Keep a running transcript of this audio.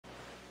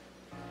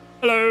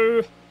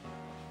Hello.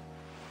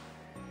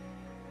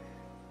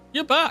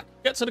 You're back.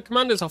 Get to the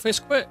commander's office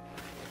quick.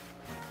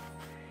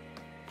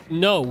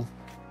 No.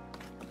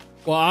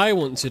 What I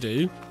want to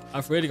do,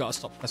 I've really got to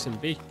stop pressing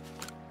B,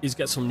 is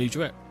get some new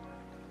drip.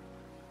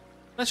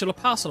 Special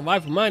parcel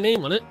arrived with my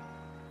name on it.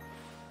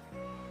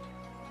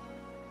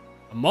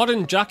 A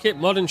modern jacket,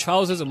 modern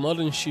trousers, and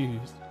modern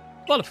shoes.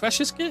 What a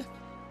precious gift.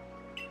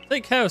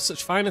 Take care of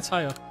such fine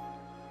attire.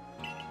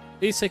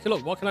 Please take a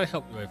look. What can I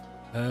help you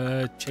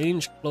with?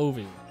 Change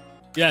clothing.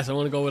 Yes, I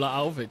want to go with that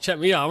outfit. Check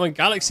me out. I'm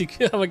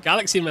a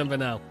Galaxy member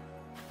now.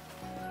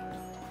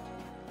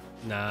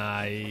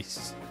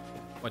 Nice.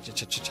 What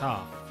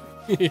cha-cha-cha-cha.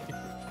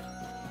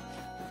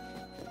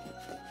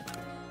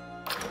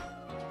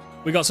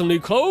 We got some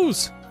new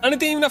clothes. And I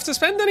didn't even have to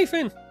spend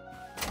anything.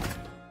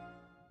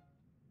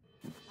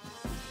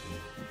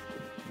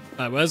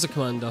 Alright, where's the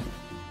commander?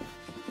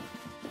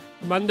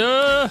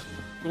 Commander!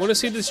 You want to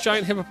see this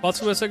giant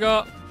hippopotamus I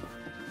got?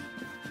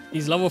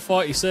 He's level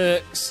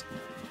 46.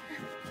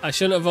 I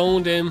shouldn't have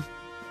owned him,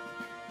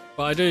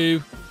 but I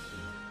do.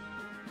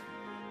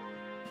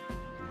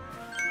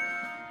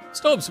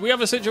 Stubbz, we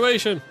have a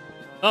situation.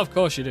 Of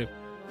course you do.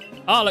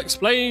 I'll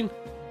explain.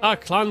 Our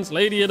clan's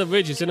Lady of the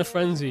Ridge is in a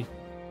frenzy.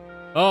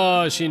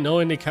 Oh, she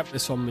knowingly kept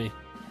this from me.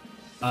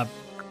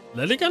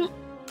 Lilligant?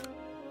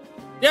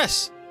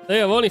 Yes, they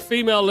have only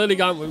female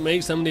Lilligant, which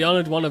makes them the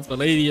honoured one of the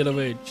Lady of the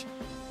Ridge.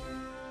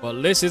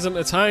 But this isn't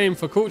the time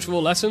for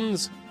cultural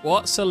lessons.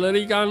 What's a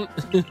Lilligant?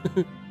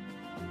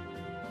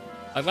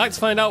 I'd like to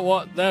find out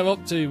what they're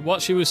up to,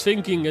 what she was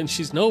thinking, and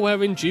she's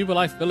nowhere in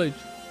Jubilife Village.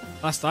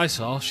 Last I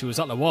saw, she was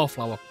at the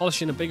Wallflower,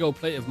 polishing a big old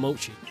plate of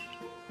mochi.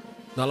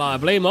 Not like I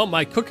blame her,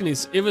 my cooking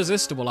is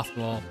irresistible after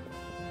all.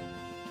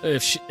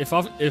 If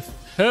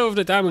her of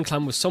the Diamond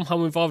Clan was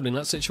somehow involved in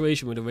that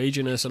situation with the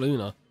raging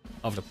Ursaluna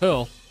of the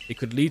Pearl, it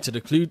could lead to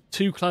the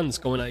two clans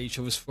going at each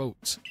other's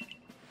throats.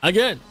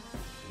 Again!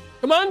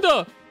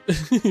 Commander!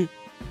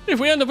 If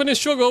we end up in a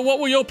struggle, what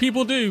will your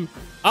people do?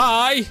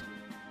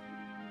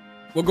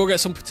 We'll go get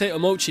some potato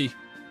mochi.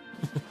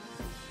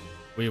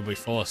 We'll be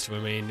forced to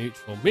remain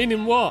neutral.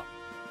 Meaning what?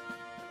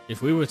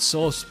 If we would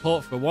sow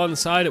support for one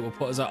side, it will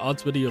put us at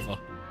odds with the other.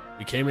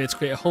 We came here to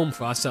create a home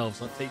for ourselves,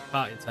 not take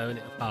part in tearing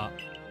it apart.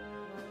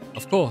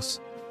 Of course,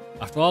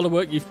 after all the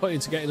work you've put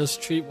into getting us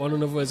to treat one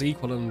another as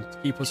equal and to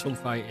keep us from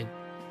fighting,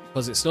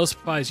 because it's no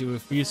surprise you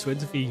refused to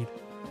intervene.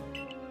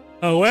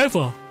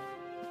 However,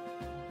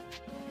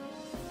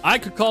 I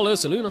could call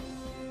Ursaluna.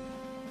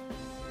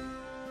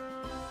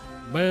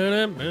 I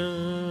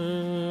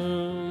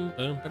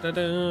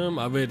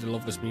really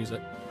love this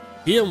music.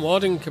 He and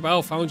Warden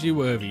Cabal found you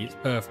worthy. It's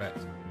perfect.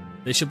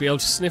 They should be able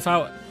to sniff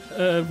out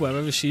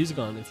wherever she's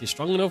gone. If you're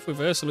strong enough with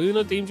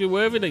Ursaluna deemed you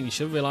worthy, then you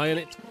should rely on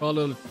it to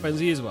follow the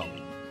frenzy as well.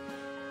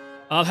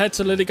 I'll head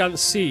to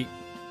Lilligant's seat.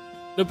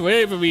 The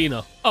Brave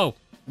Arena. Oh,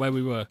 where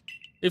we were.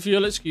 If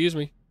you'll excuse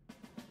me.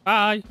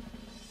 Bye.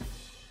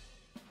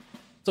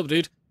 What's up,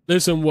 dude?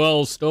 Listen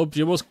well, Stubbz.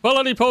 You must quell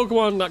any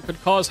Pokemon that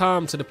could cause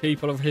harm to the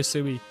people of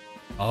Hisui.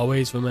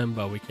 Always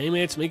remember, we came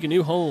here to make a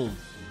new home,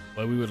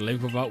 where we would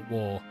live without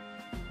war.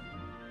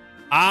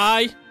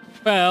 I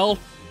fell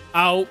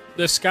out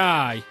the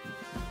sky.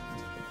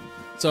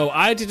 So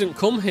I didn't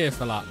come here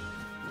for that.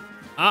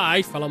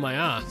 I fell on my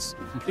ass.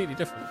 Completely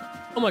different.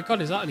 Oh my god,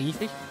 is that an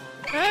Eevee?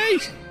 Hey!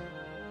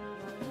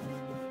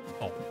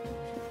 Oh.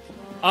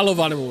 I love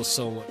animals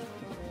so much.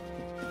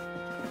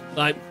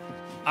 Like,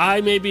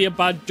 I may be a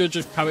bad judge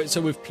of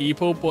character with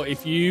people, but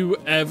if you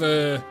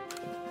ever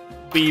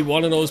be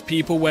one of those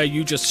people where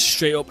you just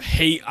straight up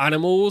hate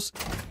animals,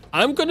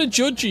 I'm gonna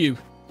judge you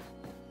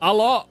a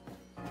lot,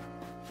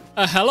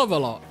 a hell of a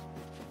lot,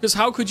 because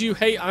how could you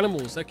hate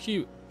animals? They're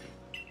cute.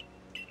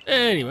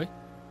 Anyway,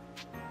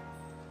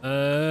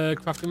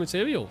 crafting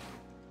material.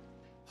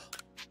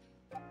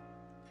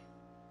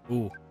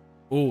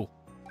 Oh,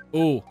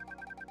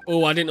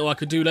 I didn't know I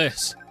could do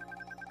this.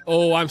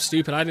 Oh, I'm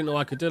stupid, I didn't know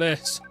I could do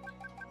this.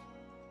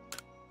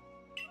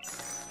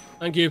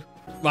 Thank you.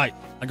 Right,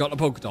 I got the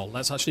Pokédoll.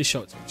 Let's actually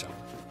show it to each other.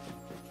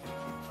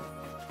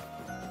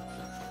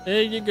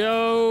 There you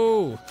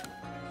go.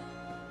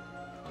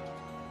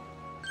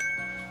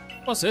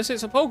 What's this?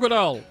 It's a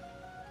Pokédoll.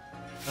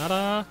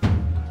 Ta-da.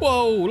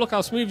 Whoa, look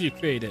how smooth you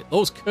created it.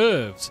 Those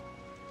curves.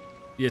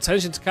 The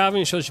attention to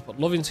carving shows you put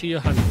love into your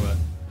handiwork.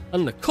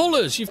 And the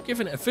colours, you've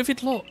given it a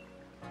vivid look.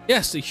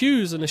 Yes, the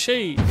hues and the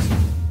shades.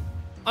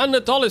 And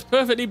the doll is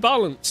perfectly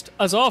balanced,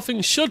 as all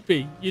things should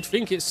be. You'd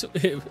think it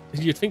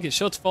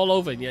should fall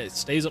over, and yet it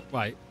stays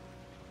upright.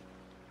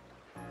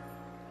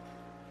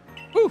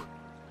 Whew!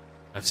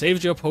 I've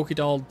saved your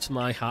Pokédoll to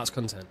my heart's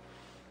content.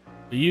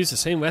 We use the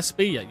same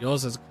recipe, yet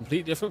yours has a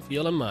completely different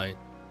feel than mine.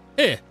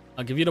 Here,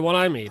 I'll give you the one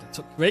I made. I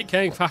took great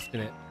care in crafting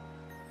it.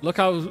 Look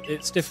how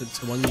it's different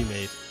to the one you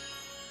made.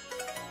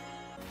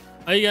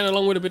 How are you getting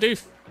along with the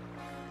Bidoof?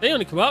 They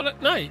only come out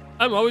at night.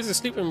 I'm always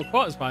asleep in my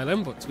quarters by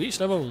them, but to each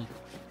their own.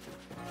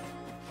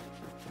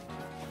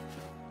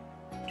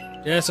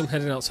 Yes, I'm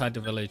heading outside the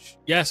village.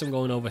 Yes, I'm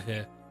going over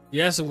here.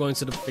 Yes, I'm going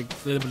to the big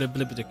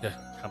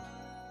camp.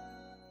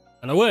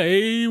 And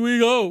away we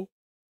go.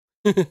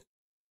 Couldn't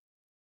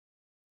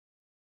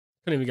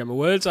even get my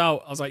words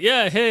out. I was like,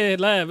 yeah, here,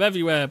 there,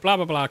 everywhere, blah,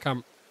 blah, blah,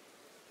 camp.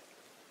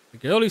 The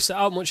girl who set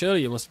out much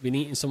earlier must have been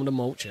eating some of the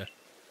mulcher.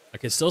 I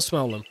can still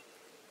smell them.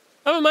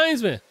 That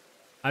reminds me.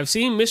 I've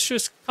seen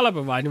Mistress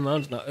Caliber riding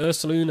around in that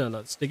Ursaluna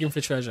that's digging for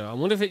treasure. I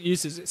wonder if it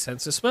uses its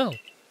sense of smell.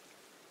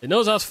 It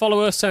knows how to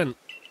follow her scent.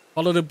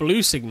 Follow the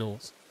blue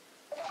signals.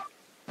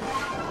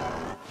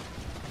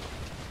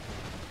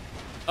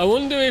 I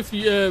wonder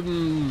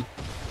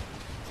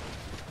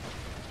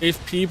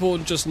if people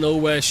just know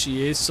where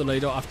she is so they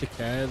don't have to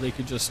care. They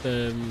could just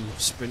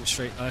sprint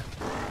straight there.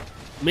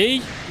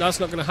 Me? That's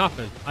not going to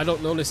happen. I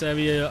don't know this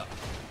area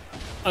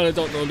and I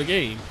don't know the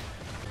game.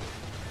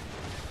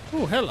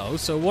 Oh, hello.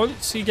 So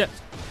once you get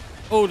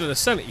older the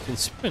Senate, you can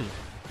sprint.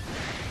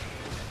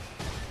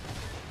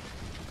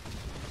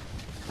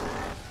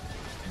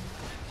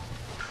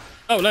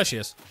 Oh, there she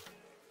is.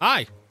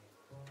 Hi.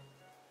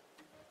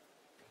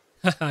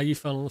 Haha, you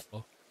fell on the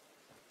floor.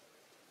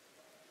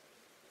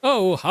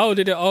 Oh, how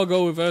did it all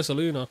go with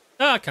Ursaluna?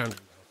 I can't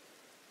remember.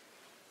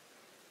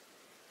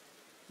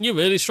 You're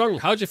really strong.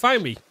 How'd you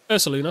find me,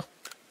 Ursaluna?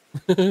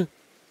 You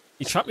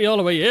trapped me all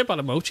the way here by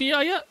the mochi,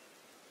 yeah?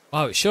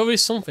 Wow, it sure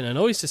is something. I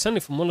know he's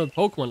descended from one of the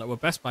Pokemon that were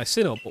best by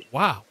Sinnoh, but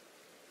wow.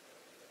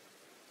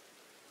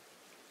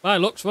 My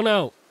luck's run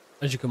out,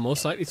 as you can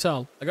most likely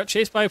tell. I got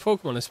chased by a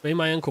Pokemon and sprained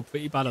my ankle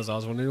pretty bad as I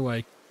was running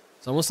away.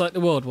 It's almost like the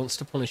world wants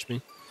to punish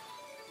me.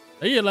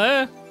 Are you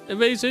there,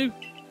 Evazu?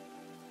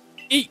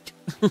 Eek!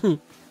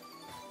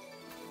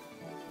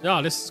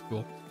 Yeah, this is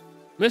cool.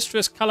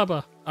 Mistress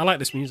Caliber. I like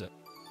this music.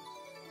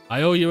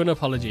 I owe you an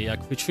apology. I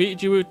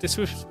treated you with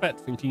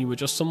disrespect thinking you were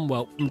just some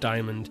whelp from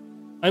Diamond.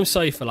 I'm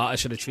sorry for that. I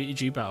should have treated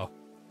you better.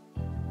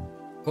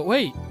 But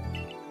wait.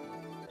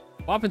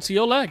 What happened to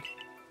your leg?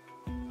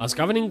 I was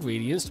gathering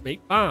ingredients to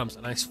make balms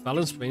and I fell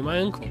and sprained my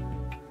ankle.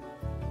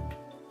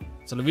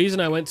 So the reason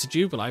I went to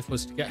Jubilife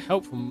was to get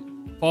help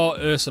for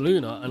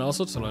Ursaluna and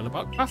also to learn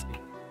about crafting.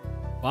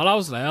 While I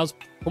was there, I was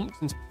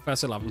pumped into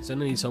Professor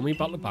Lavington and he told me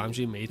about the balms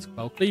you made to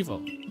quell Cleaver.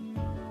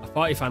 I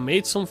thought if I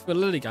made some for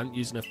Lilligant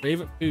using her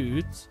favourite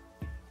foods,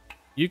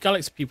 you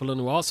Galaxy people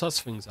know all sorts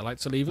of things. I'd like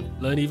to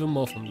learn even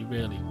more from you,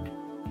 really.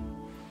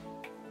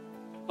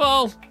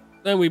 Well,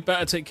 then we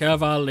better take care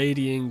of our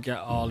lady and get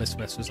all this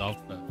mess resolved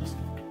first.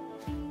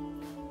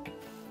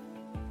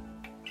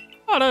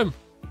 Adam,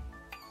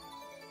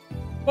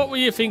 what were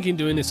you thinking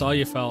doing this all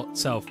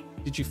yourself?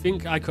 Did you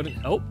think I couldn't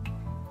help?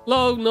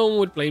 No one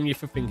would blame you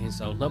for thinking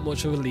so. Not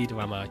much of a leader,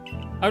 am I?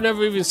 I've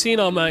never even seen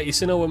Almighty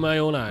Sinnoh with my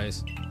own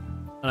eyes.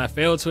 And I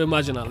fail to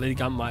imagine that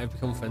Lilligant might have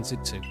become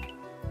frenzied too.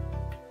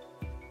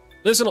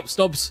 Listen up,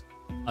 Stubbz.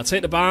 I'll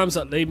take the balms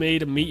that they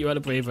made and meet you at the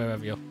Braver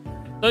area.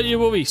 Don't you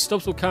worry,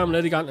 Stubbz will calm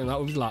Lilligant and that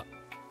will be that.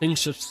 Things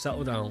should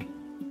settle down.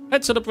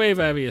 Head to the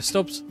Braver area,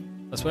 Stubbz.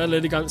 That's where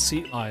Lilligant's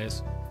seat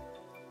lies.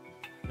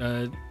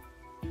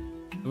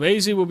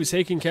 Razy will be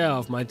taken care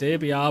of. My dear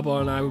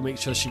Biarbo and I will make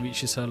sure she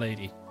reaches her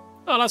lady.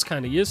 Oh, that's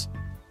kind of yours.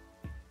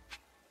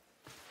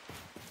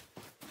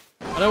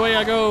 And away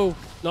I go.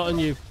 Not on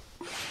you.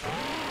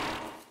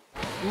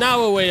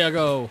 Now away I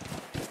go.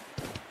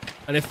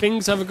 And if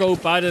things ever go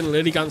bad and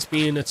Lilligant's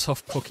being a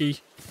tough cookie,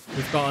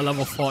 we've got a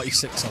level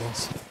 46 on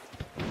us.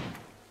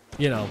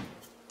 You know,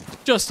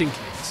 just in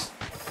case.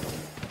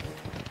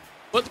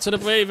 But to the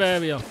Brave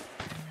area.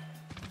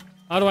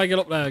 How do I get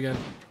up there again?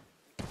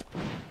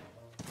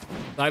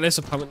 Like this,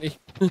 apparently.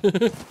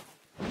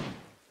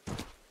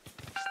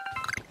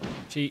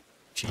 Cheat,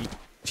 cheat,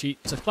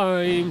 cheat to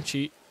climb.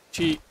 Cheat,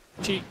 cheat,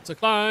 cheat to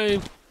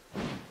climb.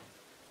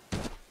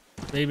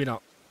 Maybe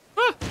not.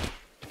 Ah!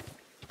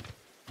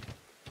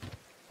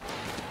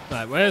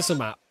 Right, where's the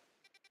map?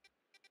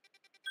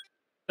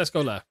 Let's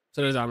go there.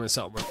 To the diamond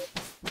settlement.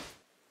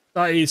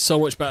 That is so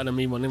much better than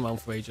me running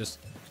around for ages.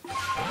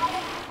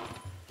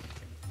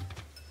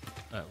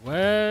 Right,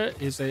 where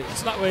is it?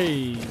 It's that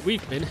way.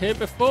 We've been here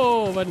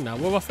before, and now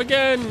we're off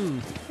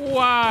again.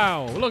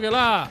 Wow, look at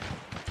that.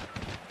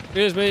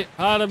 Excuse me,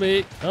 pardon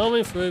me,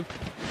 coming through.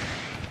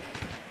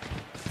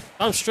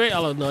 I'm straight,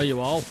 I'll know you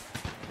all.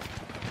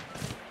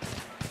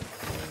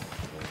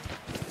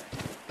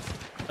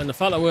 And the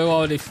fact that we're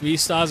already 3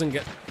 stars and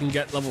can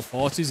get level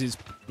 40s is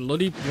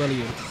bloody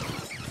brilliant.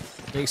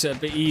 Makes it a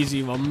bit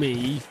easier on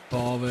me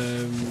for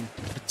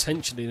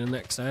potentially the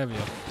next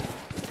area.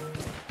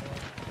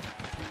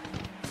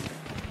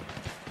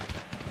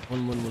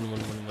 One.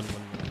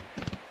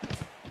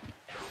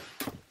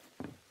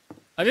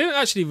 I didn't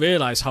actually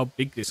realise how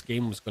big this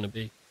game was going to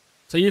be.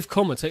 So you've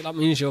come, I take that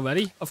means you're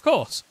ready? Of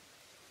course.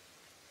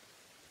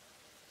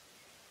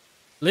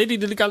 Lady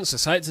Lilligant's a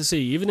sight to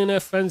see, even in her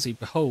frenzy.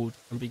 Behold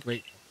and be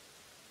grateful.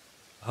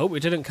 I hope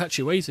we didn't catch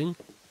you waiting.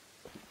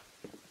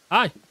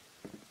 Hi.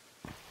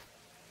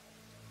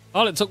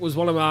 All it took was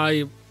one of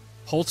my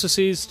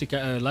poultices to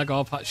get her leg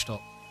all patched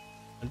up.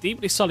 I'm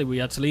deeply sorry we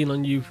had to lean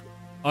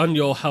on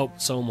your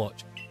help so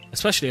much,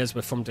 especially as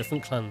we're from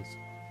different clans.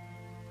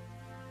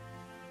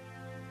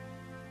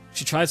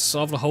 She tried to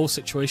solve the whole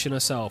situation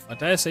herself. I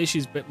dare say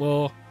she's bit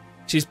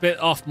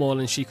off more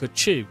than she could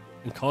chew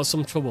and caused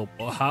some trouble,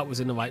 but her heart was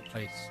in the right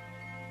place.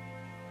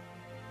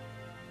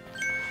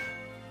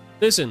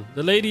 Listen,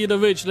 the Lady of the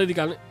Ridge, Lady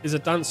Gan, is a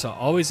dancer,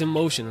 always in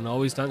motion and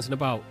always dancing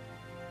about.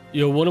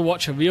 You'll want to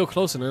watch her real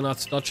close and learn how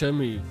to dodge her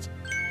moves.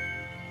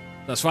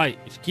 That's right.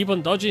 If you keep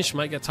on dodging, she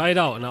might get tired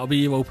out, and that'll be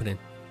your opening.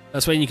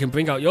 That's when you can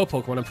bring out your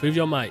Pokemon and prove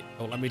your might.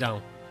 Don't let me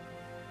down.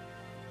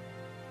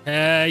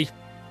 Hey.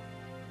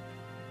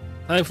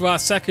 Time for our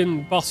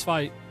second boss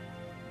fight.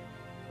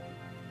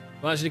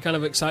 I'm actually kind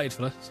of excited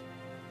for this.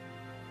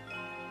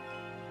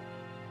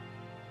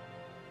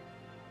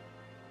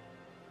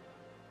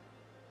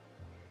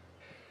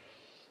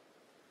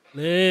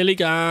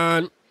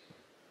 Lilligan.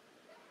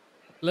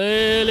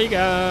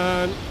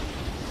 Lilligan.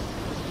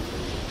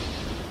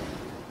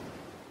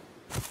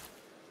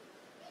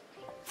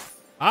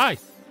 Hi.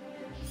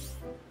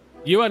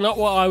 You are not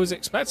what I was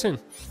expecting.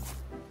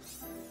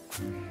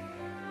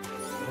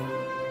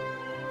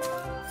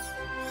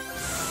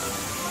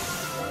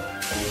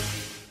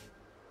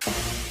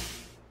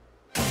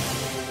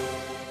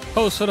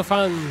 Post for the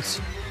fans.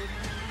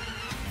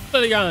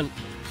 Lilligan.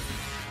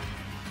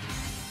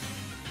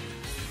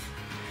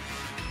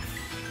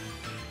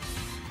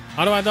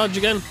 How do I dodge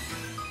again?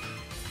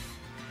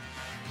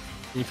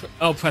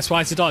 Oh, press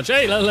Y to dodge.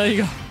 Hey, there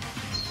you go.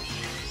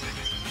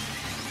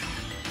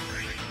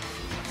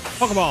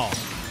 Pokeball.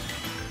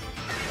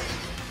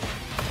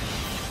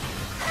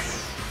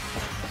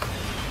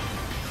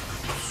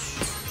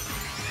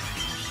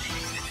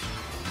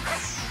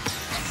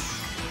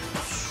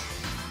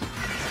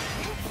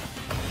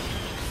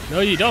 No,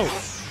 you don't.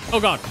 Oh,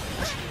 God.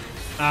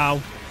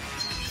 Ow.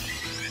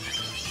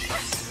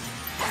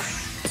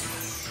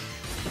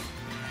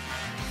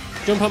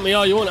 Jump at me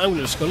all you want. I'm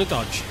just going to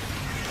dodge.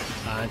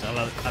 And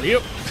alley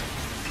up.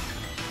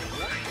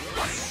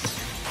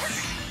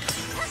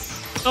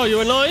 Oh, you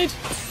annoyed?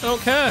 I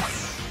don't care.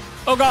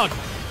 Oh, God.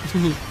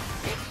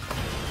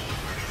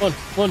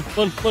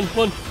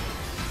 One.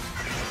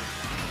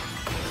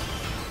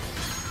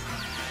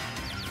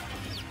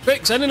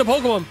 Quick, send in a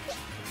Pokemon.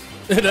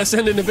 They're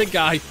sending the big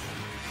guy.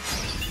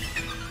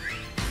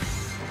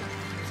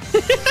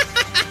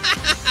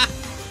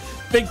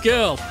 Big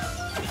girl.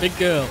 Big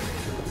girl.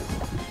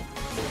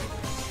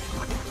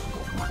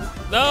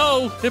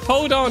 No!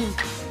 Hippodon!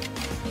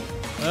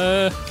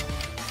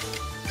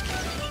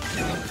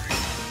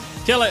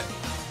 Kill it.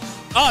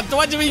 Oh,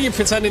 what do you mean you're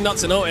pretending not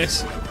to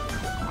notice?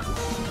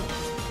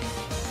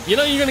 You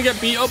know you're gonna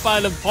get beat up by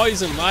the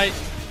poison, right?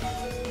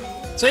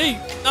 See?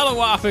 Now look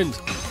what happened.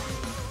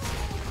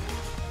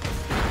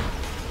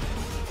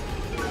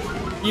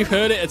 You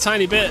heard it a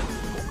tiny bit.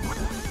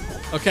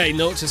 Okay,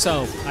 note to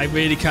self. I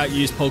really can't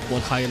use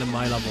Pokemon higher than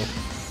my level.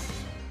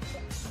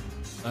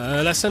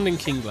 Let's send in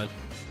Kinglen.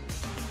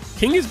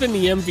 King has been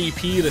the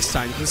MVP this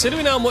time,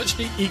 considering how much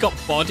he got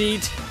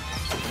bodied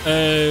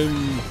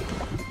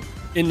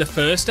in the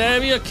first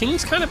area.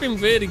 King's kind of been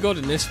really good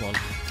in this one.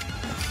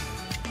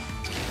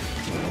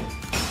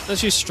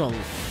 Let's use Strong.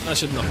 That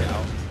should knock it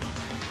out.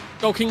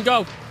 Go, King,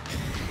 go!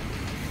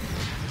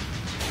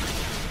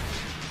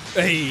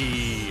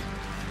 Hey!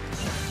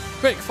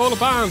 Quick, fall the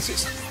bounds.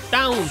 It's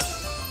down.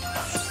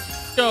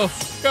 Go,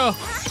 go.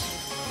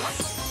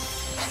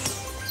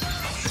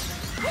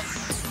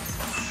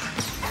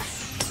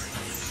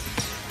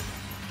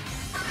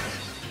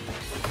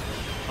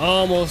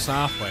 Almost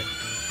halfway.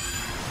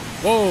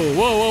 Whoa,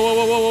 whoa, whoa, whoa,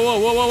 whoa, whoa, whoa,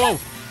 whoa, whoa, whoa.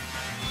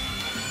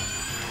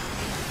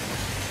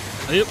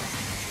 Yep.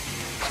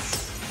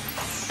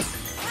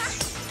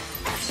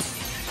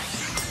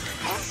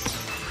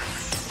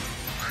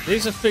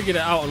 These have figured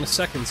it out on the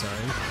second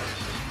time.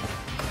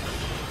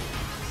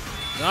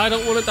 I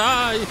don't want to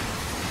die.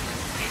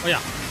 Oh,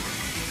 yeah.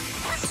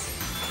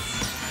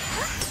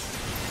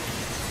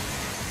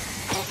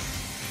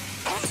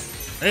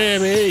 Hear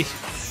me.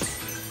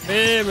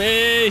 Hear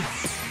me.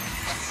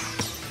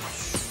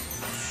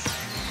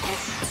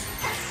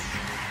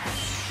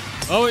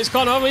 Oh, it's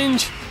got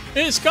orange.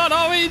 It's got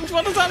orange.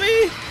 What does that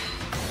mean?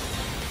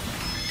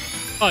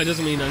 Oh, it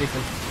doesn't mean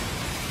anything.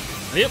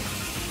 Yep.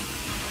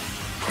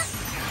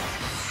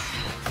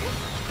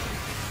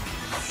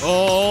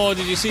 Oh,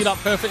 did you see that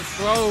perfect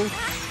throw?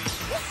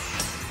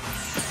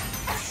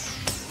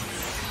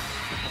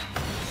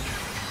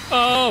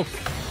 Oh.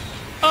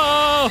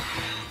 Oh.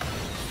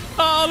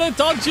 Oh, they're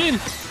dodging.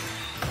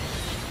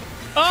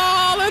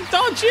 Oh, they're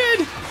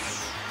dodging.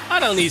 I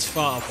don't need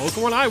Sparta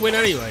Pokemon. I win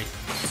anyway.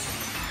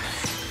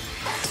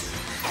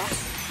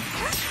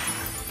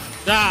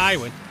 Ah, I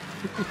win.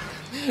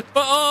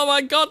 But oh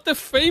my god, the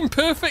frame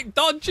perfect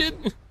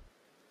dodging.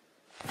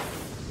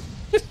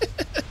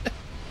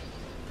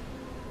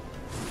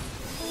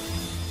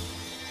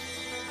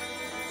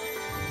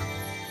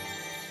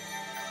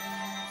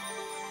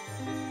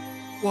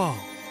 Whoa.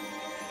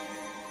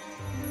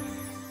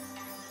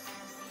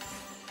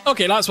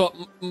 Okay, that's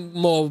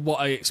more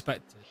what I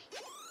expected.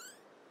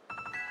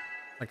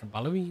 Like a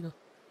ballerina.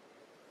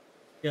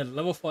 Yeah,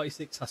 level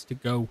 46 has to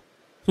go.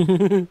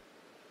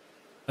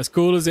 As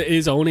cool as it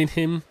is owning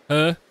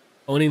her.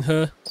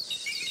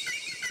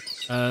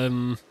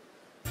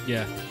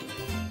 Yeah.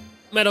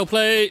 Metal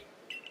plate.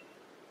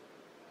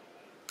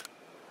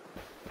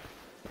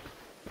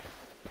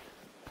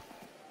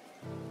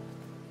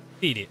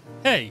 Eat it.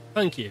 Hey,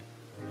 thank you.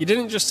 You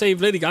didn't just save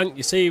Lillygant,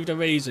 you saved a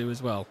Razor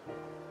as well.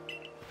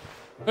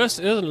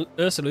 First,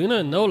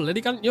 Ursaluna, no,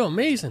 Lillygant, you're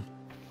amazing.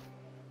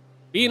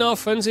 Being all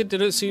frenzied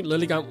didn't suit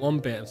Lillygant one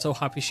bit. I'm so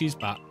happy she's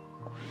back.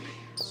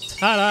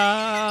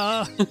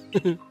 Ta-da!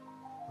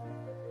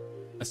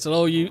 I still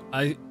owe you.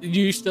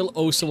 You still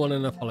owe someone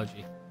an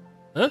apology.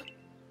 Huh?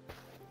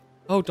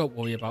 Oh, don't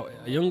worry about it.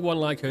 A young one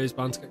like her is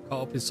bound to get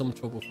caught up in some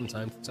trouble from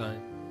time to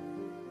time.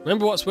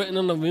 Remember what's written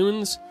on the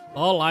runes?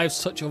 All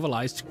lives touch other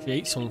lives to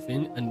create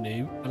something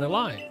anew and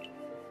alive.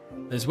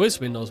 There's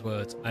wisdom in those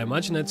words. I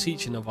imagine a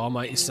teaching of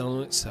Almighty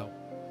Stone itself.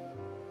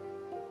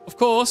 Of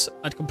course,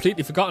 I'd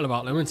completely forgotten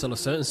about them until a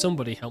certain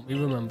somebody helped me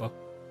remember.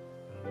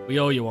 We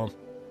owe you one.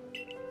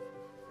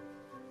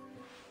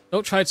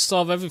 Don't try to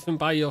solve everything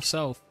by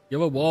yourself.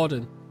 You're a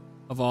warden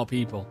of our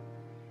people.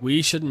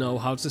 We should know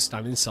how to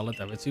stand in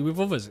solidarity with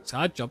others. It's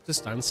our job to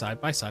stand side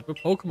by side with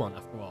Pokemon,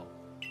 after all.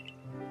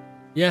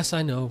 Yes,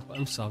 I know, but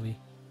I'm sorry.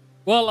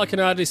 Well, I can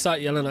hardly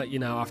start yelling at you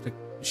now after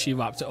she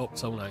wrapped it up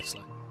so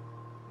nicely.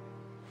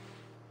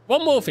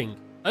 One more thing.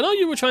 I know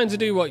you were trying to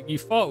do what you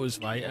thought was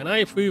right, and I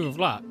approve of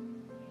that.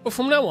 But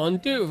from now on,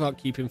 do it without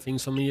keeping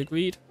things from me,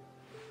 agreed?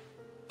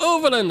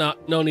 Other than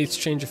that, no need to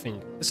change a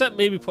thing, except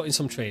maybe put in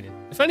some training.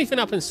 If anything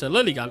happens to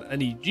Lillygant, I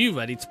need you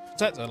ready to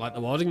protect her like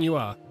the warden you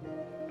are.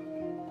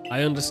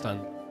 I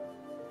understand.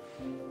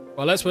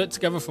 Well, let's work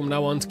together from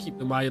now on to keep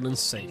the Islands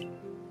safe.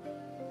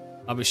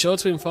 I'll be sure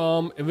to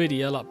inform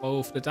Iridia that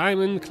both the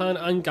Diamond Clan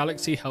and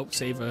Galaxy helped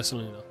save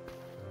Ursaluna.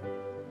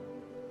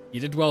 You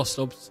did well,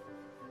 Stubbz.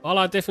 All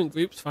our different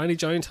groups finally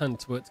joined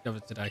hands to work together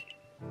today.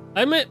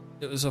 I admit,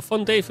 it was a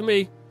fun day for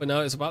me, but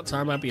now it's about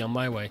time I be on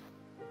my way.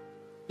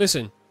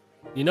 Listen,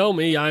 you know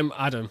me, I'm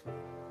Adam.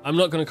 I'm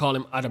not going to call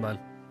him Adaman.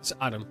 It's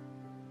Adam.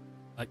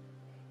 Like,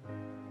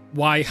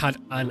 why had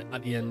an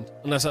at the end?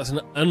 Unless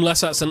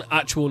that's an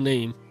actual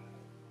name.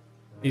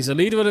 He's the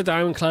leader of the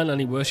Diamond Clan and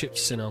he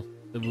worships Sinnoh,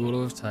 the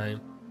ruler of time.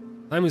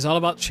 Time is all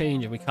about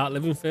change and we can't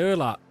live in fear of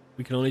that.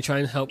 We can only try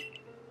and help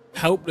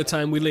the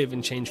time we live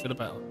and change for the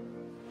better.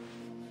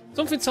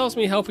 Something tells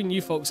me helping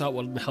you folks out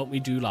will help me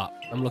do that.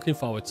 I'm looking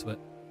forward to it.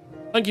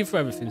 Thank you for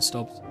everything,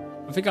 Stubbz.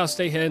 I think I'll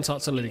stay here and talk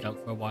to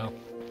Lillygant for a while.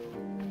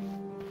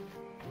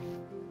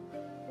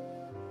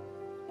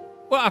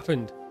 What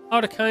happened?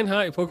 How'd a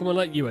kind-hearted Pokemon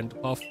like you end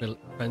up all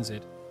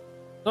frenzied?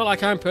 Not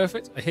like I'm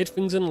perfect. I hid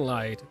things and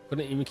lied.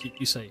 Couldn't even keep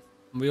you safe.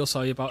 I'm real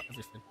sorry about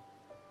everything.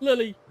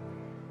 Lily!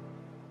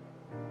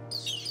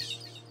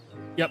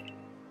 Yep.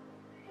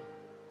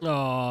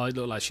 Oh, it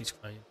looked like she's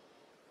crying.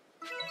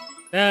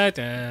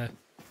 There.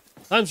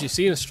 Times you've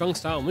seen a strong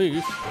style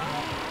move.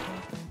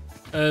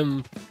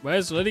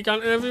 Where's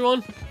Lillygant and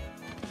everyone?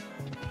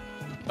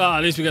 Ah,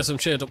 at least we got some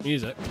cheered up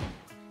music.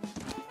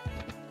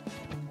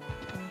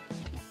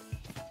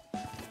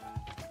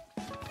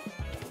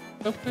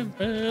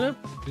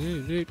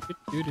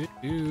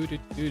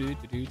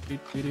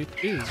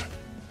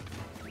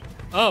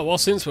 Oh, well,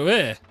 since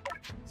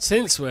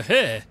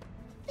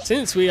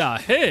we are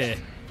here,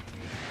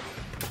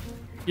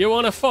 you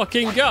wanna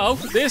fucking go?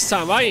 This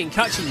time I ain't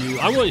catching you.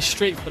 I'm going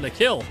straight for the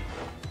kill.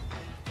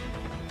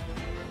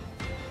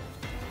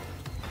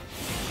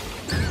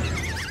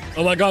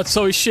 Oh my god,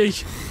 so is she.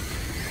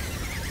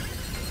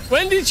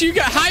 When did you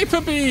get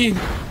Hyper Beam?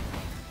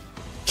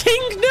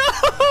 King,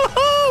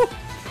 no!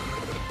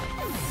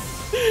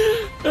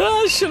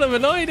 Oh, I should have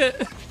annoyed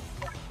it.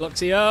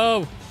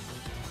 Luxio.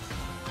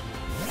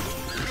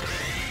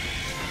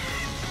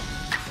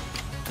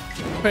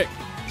 Quick.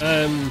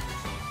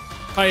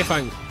 Fire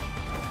Fang.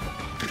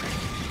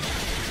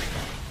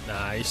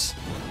 Nice.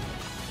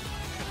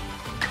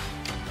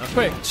 Now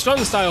quick,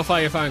 strong style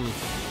Fire Fang.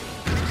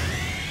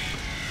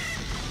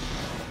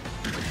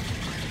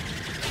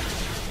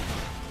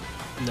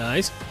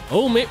 Nice.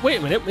 Oh, wait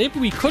a minute. Maybe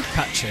we could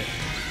catch it.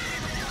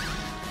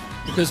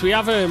 Because we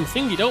have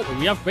thingy, don't we?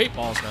 We have Great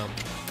Balls now.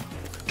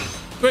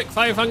 Quick,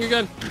 Fire Fang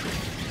again.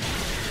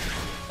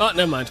 Oh,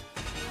 never mind.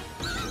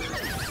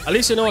 At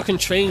least I know I can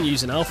train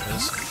using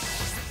alphas.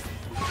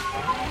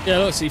 Yeah,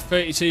 let's see.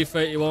 32,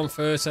 31,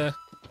 30.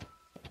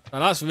 Now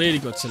that's really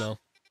good to know.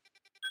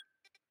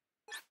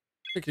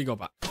 Quickly go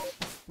back.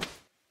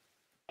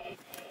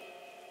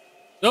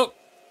 Nope.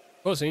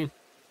 Cutscene.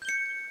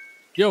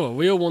 You're a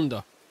real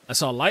wonder. I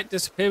saw light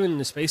disappearing in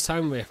the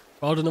space-time rift.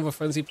 Found another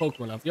frenzied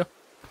Pokemon, have you?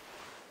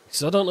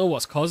 Because I don't know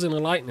what's causing the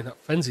lightning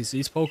that frenzies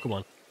these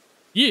Pokemon.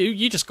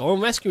 You just go on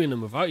rescuing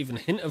them without even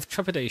a hint of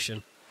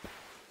trepidation.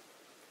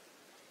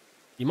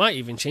 You might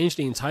even change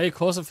the entire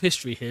course of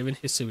history here in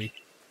Hisui.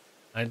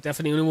 I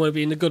definitely want to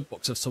be in the good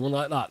books of someone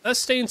like that. Let's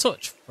stay in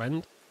touch,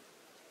 friend.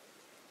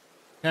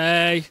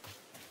 Okay.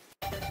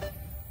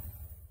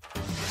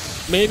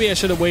 Maybe I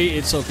should have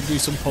waited so I could do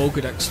some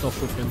Pokédex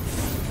stuff with him.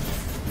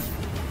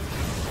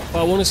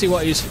 But I want to see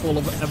what his full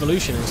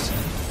evolution is.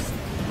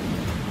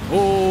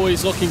 Oh,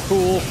 he's looking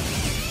cool.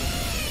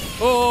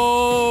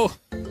 Oh!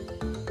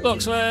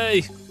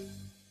 Luxray!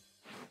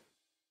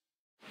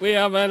 We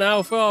have an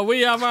alpha.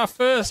 We have our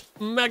first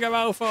Mega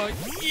Alpha.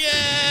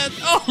 Yeah!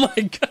 Oh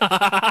my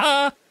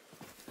god!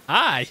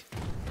 Hi!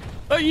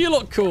 Oh, you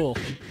look cool.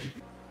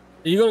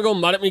 Are you gonna go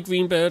mad at me,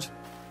 Greenbird?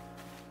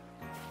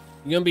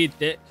 You gonna be a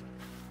dick?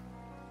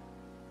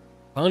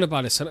 Found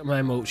about a cent of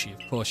my mochi, of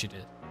course you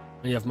did.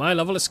 When you have my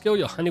level of skill,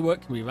 your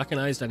handiwork can be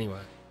recognised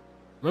anywhere.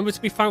 Remember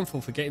to be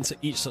thankful for getting to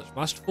eat such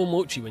masterful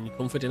mochi when you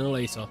come for dinner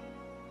later.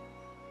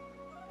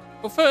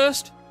 But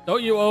first,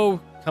 don't you owe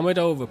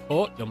Kamado a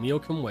report? Your meal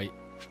can wait.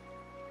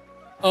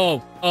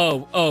 Oh.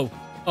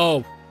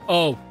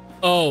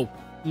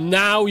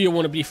 Now you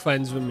want to be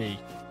friends with me.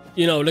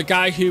 You know, the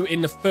guy who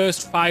in the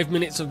first 5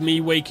 minutes of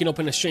me waking up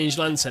in a strange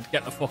land said,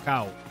 get the fuck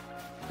out.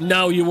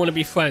 Now you want to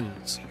be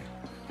friends.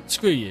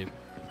 Screw you.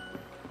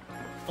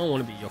 I don't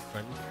want to be your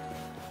friend.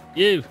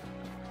 You.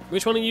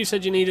 Which one of you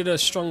said you needed a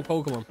strong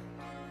Pokemon?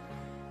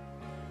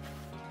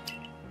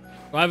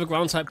 Do I have a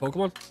ground type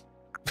Pokemon?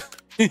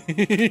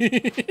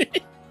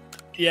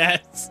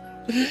 Yes.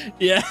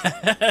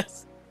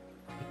 Yes.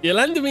 You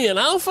lending me an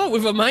alpha?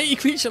 With a mighty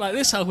creature like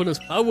this, Alpha's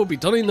power will be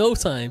done in no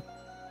time.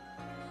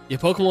 Your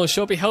Pokemon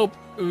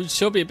will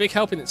sure be a big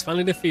help in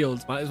expanding the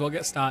fields. Might as well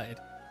get started.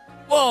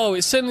 Whoa,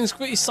 it's turning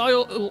gritty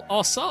soil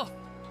or soft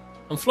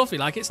and fluffy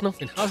like it's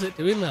nothing. How's it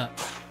doing that?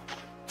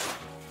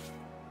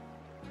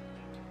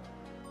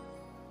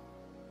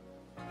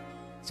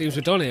 Seems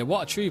we're done here.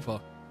 What a trooper.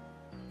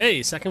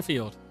 Hey, second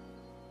field.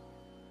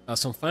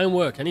 That's some fine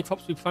work. Any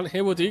crops we plant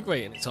here will do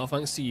great, and it's all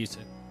thanks to you two.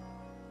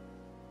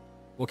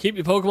 We'll keep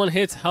your Pokemon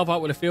here to help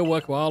out with the field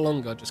work a while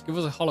longer. Just give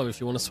us a holler if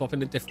you want to swap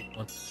in a different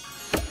one.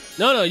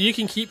 No, you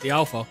can keep the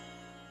alpha.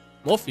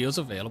 More fields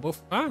available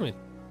for farming.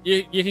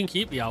 You can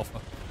keep the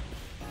alpha.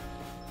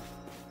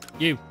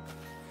 You.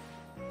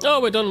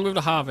 Oh, we're done with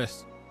the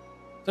harvest.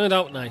 Turned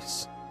out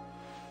nice.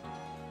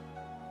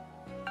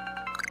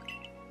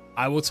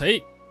 I will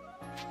take.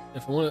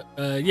 If I want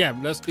to, yeah,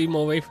 let's do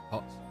more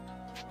apricots.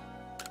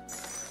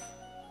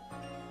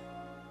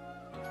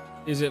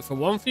 Is it for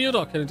one field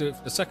or can I do it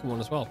for the second one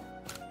as well?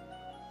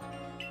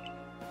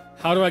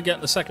 How do I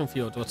get the second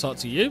field? Do I talk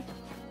to you?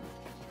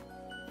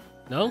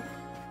 No?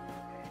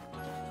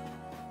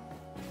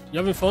 You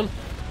having fun?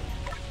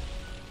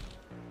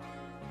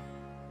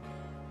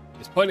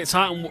 It's putting its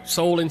heart and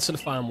soul into the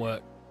farm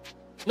work.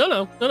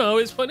 No,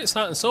 it's putting its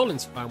heart and soul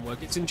into farm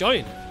work. It's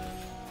enjoying it.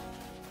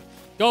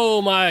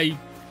 Go, my...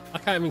 I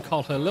can't even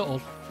call her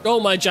little. Go,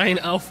 my giant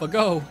alpha,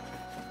 go.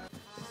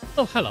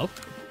 Oh, hello.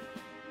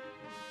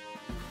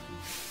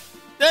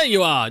 There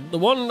you are. The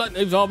one that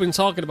they've all been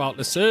talking about.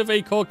 The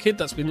Survey Corps kid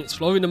that's been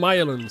exploring the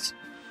Mylands.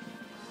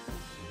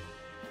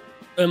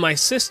 And my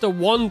sister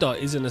Wanda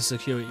is in a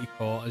security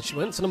corps, and she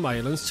went to the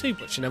Mylands too,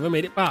 but she never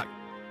made it back.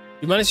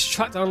 You managed to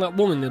track down that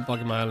woman in the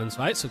Boggy Mylands,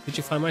 right? So could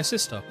you find my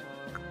sister?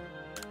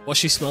 What's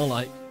she smell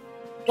like?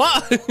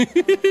 What?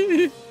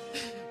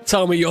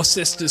 Tell me your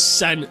sister's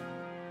scent.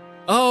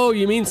 Oh,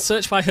 you mean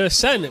search by her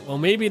scent? Well,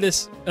 maybe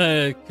this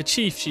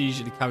kerchief she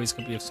usually carries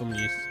could be of some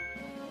use.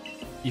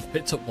 You've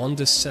picked up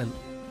Wanda's scent.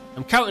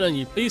 I'm counting on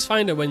you. Please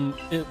find her when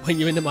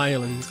you're in the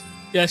Mylands.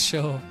 Yeah,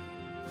 sure.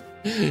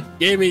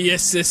 Give me your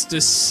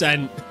sister's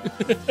scent.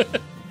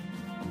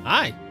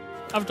 Hi.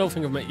 I don't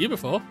think I've met you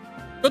before.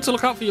 Good to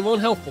look out for your own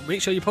health, but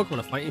make sure your Pokemon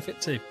are fighting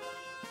fit too.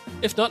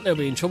 If not, they'll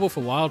be in trouble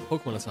for wild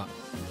Pokemon attacks.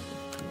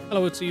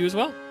 Hello to you as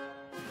well.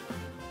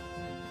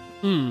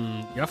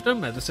 You have to have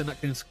medicine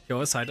that can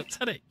cure a side-up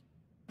headache.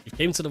 You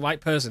came to the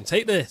right person.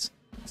 Take this.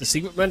 It's a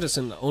secret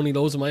medicine that only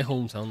those in my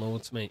hometown know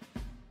what to make.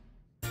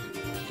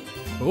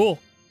 Cool.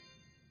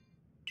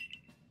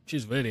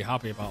 She's really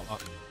happy about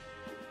that.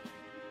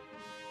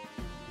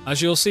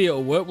 As you'll see,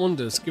 it'll work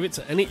wonders. Give it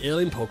to any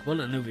ailing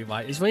Pokemon and it'll be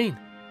right as rain.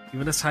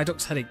 Even a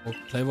Psyduck's headache will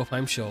clear up,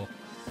 I'm sure.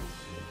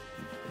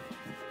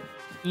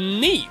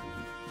 Neat!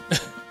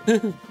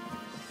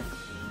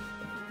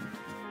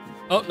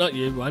 Oh, not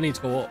you. I need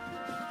to go up.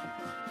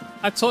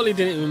 I totally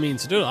didn't even mean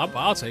to do that, but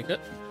I'll take it.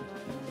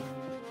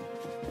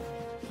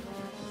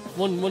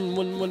 One.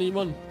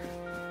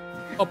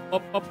 Up.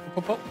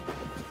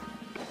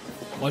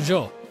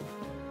 Bonjour.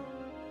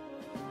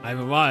 I've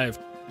arrived.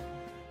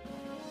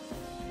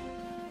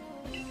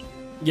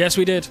 Yes,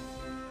 we did.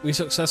 We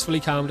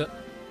successfully calmed it.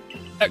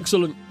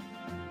 Excellent.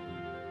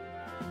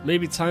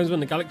 Maybe times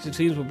when the Galaxy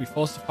teams will be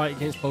forced to fight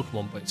against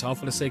Pokemon, but it's all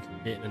for the sake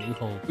of getting a new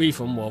home. Free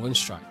from war and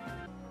strife.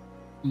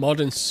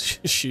 Modern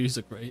shoes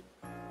are great.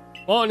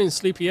 Morning,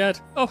 sleepyhead.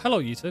 Oh, hello,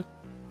 you two.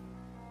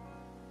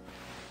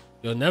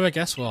 You'll never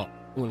guess what.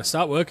 I'm going to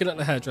start working at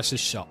the hairdresser's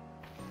shop.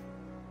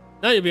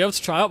 Now you'll be able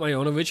to try out my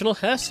own original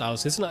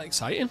hairstyles. Isn't that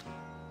exciting?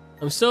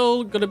 I'm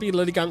still going to be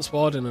Lilligant's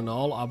warden and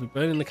all. I'll be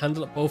burning the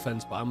candle at both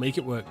ends, but I'll make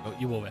it work,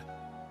 don't you worry.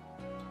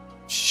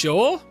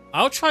 Sure,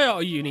 I'll try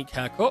out a unique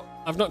haircut.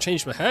 I've not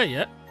changed my hair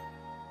yet.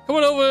 Come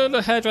on over to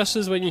the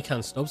hairdressers when you can,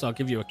 Stubbz. I'll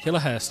give you a killer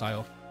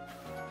hairstyle.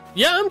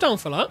 Yeah, I'm down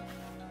for that.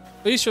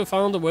 Please have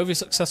found a worthy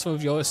successor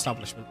of your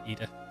establishment,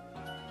 Edith.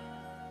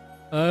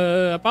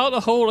 About the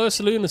whole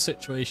Ursaluna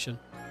situation.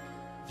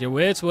 If you're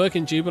weird to work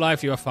in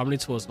Jubilife, you're a family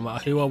to us, no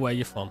matter who or where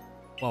you're from.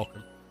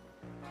 Welcome.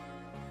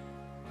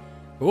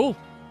 Cool.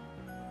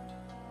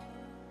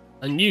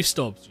 And you,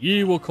 Stubbz,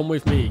 you will come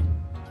with me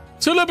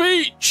to the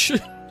beach!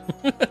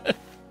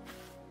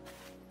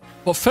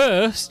 But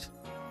first,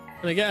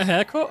 can I get a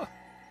haircut?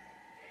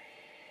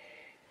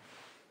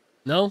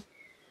 No?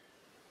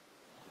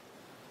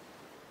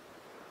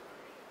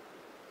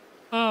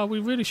 Ah, we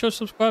really should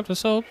subscribe to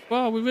Stubbz.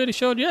 Wow, we really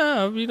should.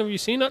 Yeah, have you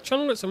seen that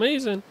channel? It's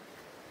amazing.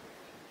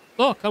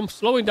 Look, I'm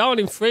slowing down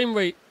in frame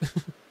rate.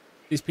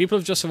 These people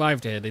have just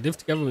arrived here. They live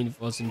together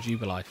with us in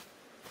Jubilee.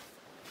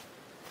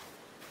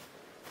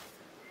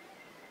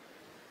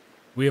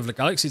 We of the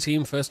Galaxy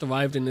team first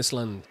arrived in this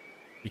land.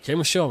 We came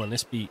ashore on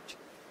this beach.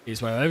 It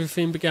is where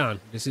everything began.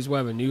 This is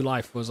where a new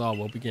life for us all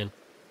will begin.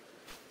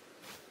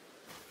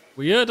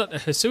 We heard that the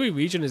Hisui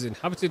region is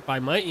inhabited by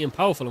mighty and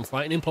powerful and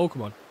frightening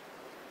Pokemon.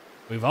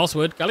 We've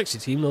also heard Galaxy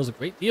Team knows a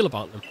great deal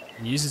about them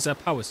and uses their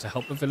powers to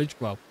help the village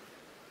grow.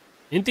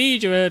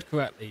 Indeed, you heard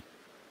correctly.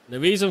 And the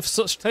reason for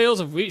such tales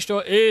have reached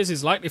your ears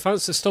is likely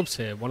thanks to Stubbz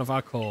here, one of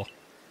our core.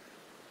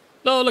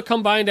 All the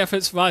combined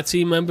efforts of our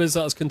team members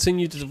that has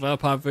continued to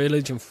develop our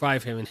village and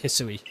thrive here in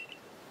Hisui.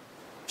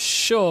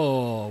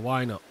 Sure,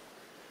 why not?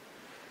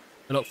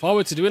 We look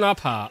forward to doing our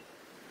part.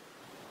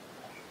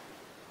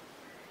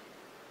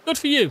 Good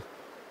for you.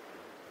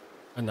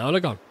 And now they're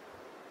gone.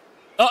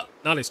 Oh,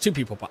 now there's two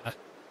people back there.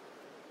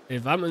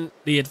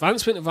 The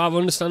advancement of our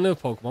understanding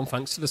of Pokemon,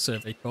 thanks to the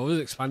survey core, has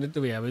expanded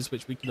the areas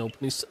which we can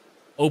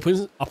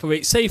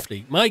operate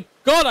safely. My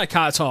God, I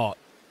can't talk.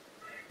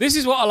 This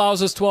is what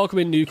allows us to welcome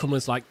in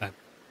newcomers like them.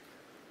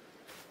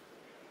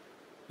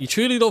 You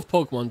truly love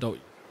Pokemon, don't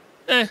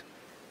you?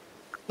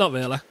 Not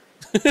really.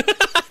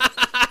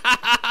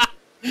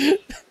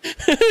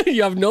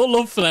 You have no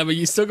love for them and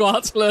you still go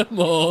out to learn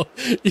more.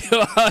 You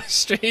are a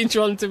strange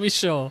one to be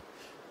sure.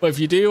 But if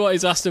you do what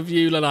is asked of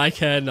you, then I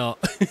care not.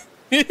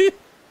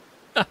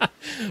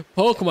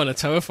 Pokemon are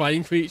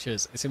terrifying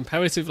creatures. It's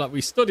imperative that we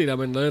study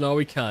them and learn all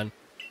we can,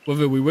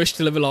 whether we wish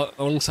to live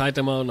alongside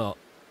them or not.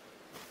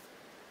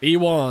 Be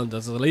warned,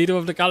 as the leader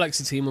of the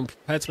Galaxy team, I'm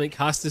prepared to make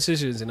harsh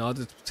decisions in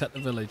order to protect the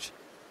village.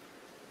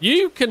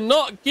 You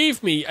cannot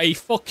give me a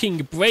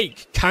fucking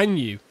break, can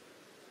you?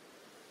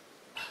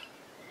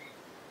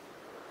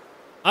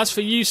 As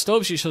for you,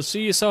 Stubbz, you shall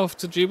see yourself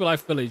to Jubilee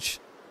Village.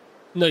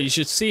 No, you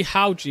should see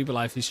how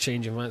Jubilee is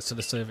changing thanks to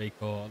the survey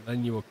core.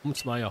 Then you will come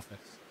to my office.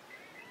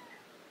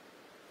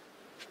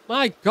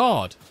 My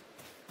God.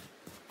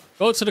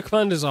 Go to the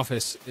commander's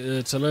office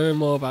to learn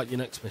more about your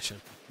next mission.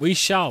 We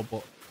shall,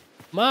 but...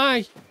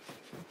 My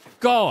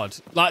God.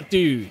 Like,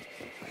 dude.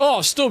 Oh,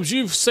 Stubbz,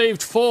 you've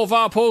saved 4 of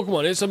our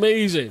Pokemon. It's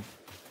amazing.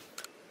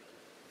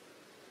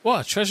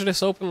 What a treasure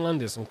this open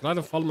land is. I'm glad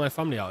I followed my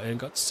family out here and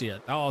got to see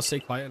it. That I'll stay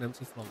quiet and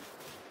empty fun.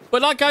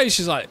 But that guy is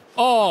just like,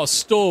 oh,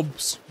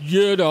 Stubbz,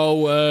 you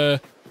know,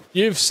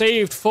 you've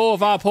saved 4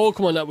 of our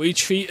Pokemon that we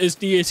treat as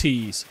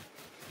deities.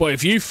 But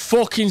if you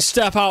fucking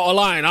step out of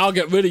line, I'll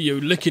get rid of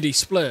you,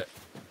 lickety-split.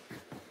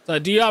 So,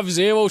 do you have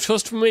 0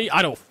 trust for me?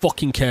 I don't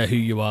fucking care who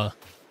you are.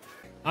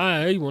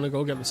 I want to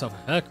go get myself a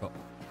haircut.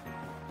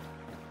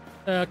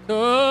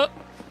 Haircut.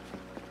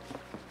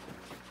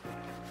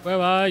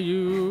 Where are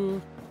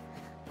you?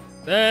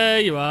 There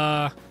you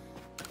are.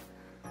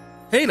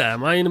 Hey there,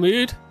 am I in the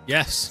mood?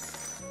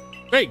 Yes.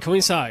 Great, come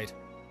inside.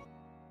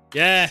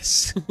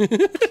 Yes.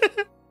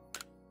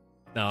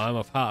 No, I'm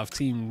a part of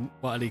team,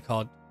 what are they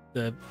called?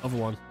 The other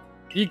one.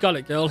 You got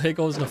it, girl. Here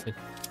goes nothing.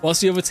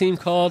 What's the other team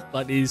called?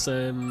 Like these,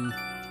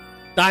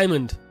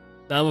 Diamond.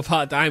 Now I'm a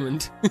part of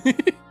Diamond.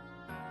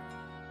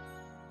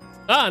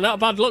 Ah, not a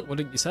bad look,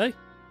 wouldn't you say?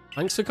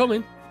 Thanks for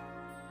coming.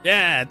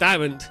 Yeah,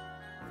 Diamond.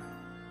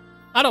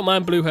 I don't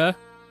mind blue hair.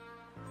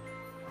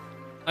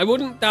 I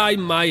wouldn't dye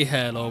my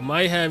hair though.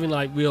 My hair in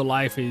like real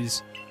life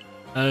is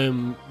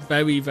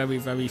very, very,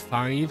 very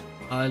fine.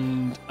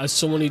 And as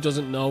someone who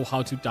doesn't know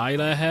how to dye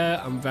their hair,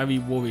 I'm very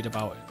worried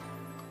about it.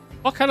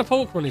 What kind of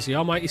Pokemon is he?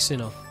 Almighty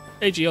Sinnoh.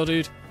 Hey, Geo,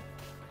 dude.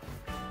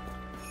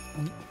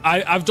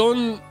 I've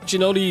done, do you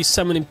know these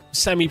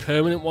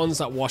semi-permanent ones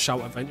that wash out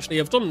eventually?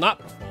 I've done that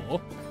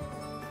before.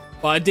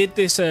 But I did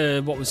this,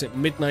 what was it,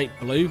 Midnight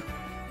Blue.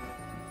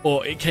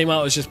 But it came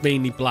out as just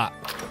mainly black.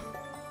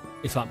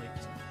 If that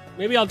makes sense.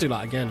 Maybe I'll do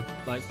that again.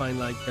 Like, find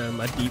like a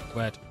deep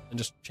red and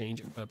just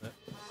change it for a bit.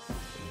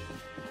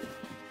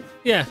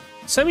 Yeah,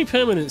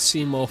 semi-permanents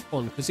seem more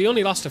fun because they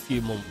only last a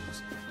few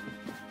months.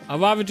 I'd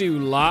rather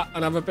do that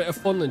and have a bit of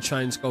fun than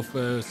try and go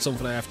for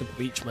something I have to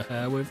bleach my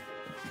hair with.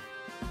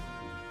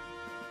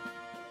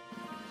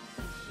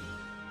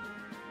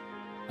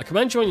 I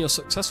commend you on your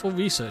successful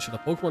research of the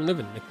Pokemon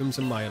living in the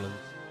Crimson Islands.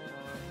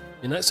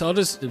 Your next order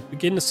is to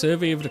begin the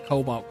survey of the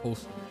Cobalt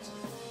coastlands.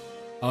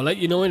 I'll let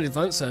you know in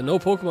advance there are no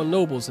Pokemon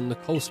nobles in the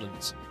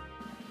coastlands.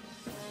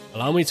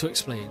 Allow me to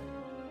explain.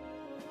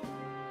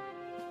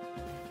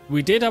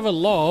 We did have a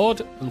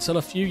lord until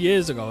a few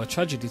years ago. A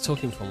tragedy took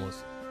him from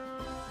us.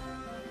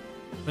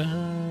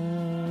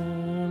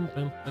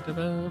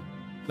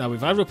 Now we've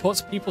had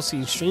reports of people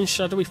seeing strange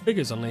shadowy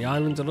figures on the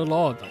island of the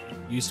Lord that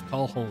we used to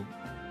call home.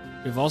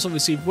 We've also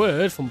received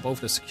word from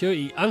both the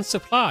security and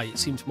supply. It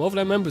seems more of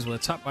their members were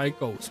attacked by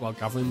ghosts while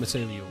gathering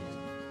materials.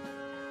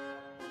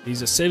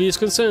 These are serious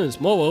concerns.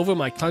 Moreover,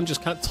 my clan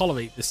just can't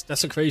tolerate this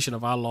desecration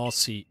of our Lord's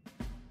seat.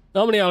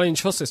 Normally I'll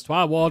entrust this to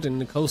our ward in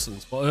the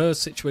coastlands, but her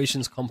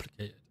situation's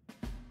complicated.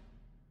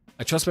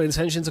 I trust my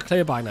intentions are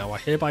clear by now. I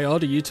hereby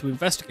order you to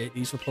investigate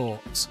these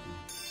reports.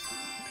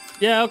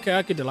 Yeah, okay,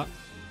 I can do that.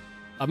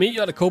 I'll meet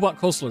you at the Covert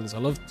Coastlands. I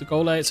love to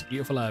go there. It's a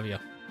beautiful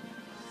area.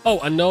 Oh,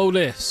 I know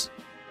this.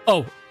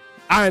 Oh,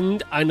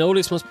 and I know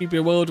this must be a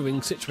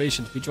bewildering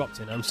situation to be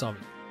dropped in. I'm sorry.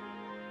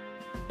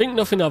 Think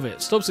nothing of it.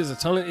 Stubbz is a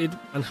talented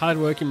and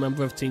hard-working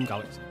member of Team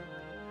Galaxy.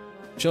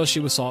 I'm sure she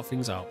will sort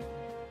things out.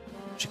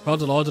 She called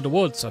the Lord of the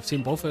Woods, so I've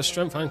seen both her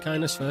strength and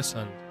kindness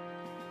firsthand.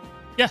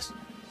 Yes.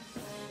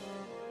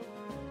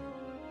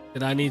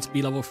 Did I need to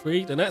be level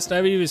 3? The next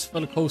area is for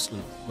the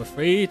coastland. I'm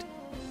afraid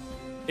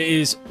it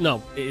is...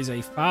 No, it is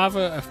a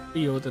farther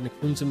afield than the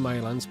Crimson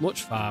Mirelands,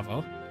 much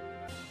farther.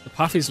 The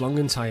path is long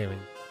and tiring.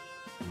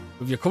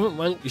 With your current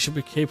rank, you should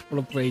be capable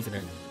of braving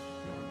it.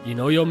 You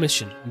know your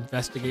mission.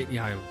 Investigate the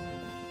island.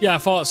 Yeah, I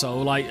thought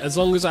so. Like, as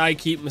long as I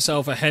keep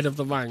myself ahead of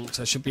the ranks,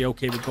 I should be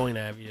okay with going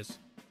areas.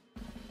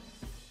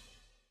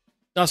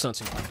 That's not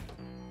too bad.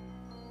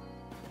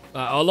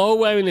 Although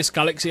wearing this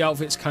Galaxy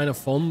outfit's kind of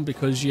fun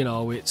because, you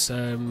know, it's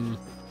it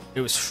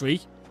was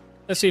free.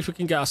 Let's see if we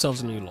can get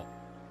ourselves a new look.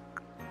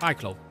 Hi,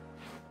 Chloe.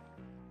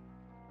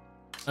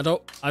 I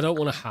don't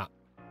want a hat.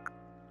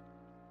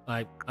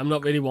 I'm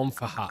not really one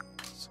for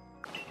hats.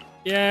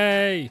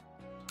 Yay!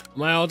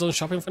 Am I all done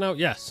shopping for now?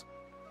 Yes.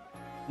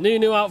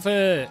 New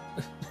outfit!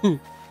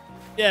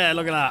 Yeah,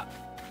 look at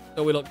that.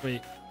 Don't we look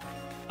great?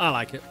 I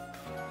like it.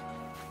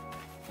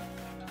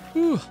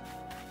 Whew.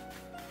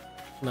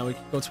 Now we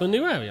can go to a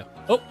new area.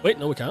 Oh, wait,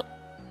 no we can't.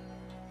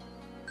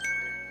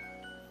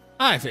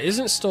 Ah, if it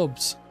isn't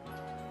Stubbz.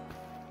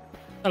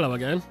 Hello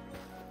again.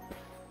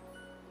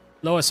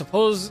 No, I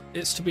suppose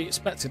it's to be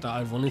expected that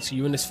I've run into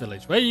you in this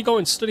village. Where are you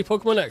going to study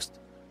Pokemon next?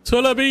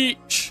 To the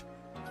beach!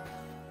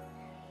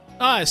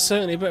 Ah, it's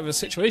certainly a bit of a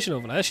situation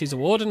over there. She's a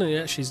warden and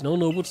yet she's no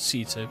noble to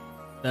see to.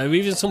 There are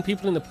even some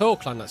people in the Pearl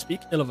clan that speak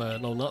ill of her,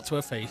 no, not to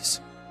her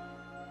face.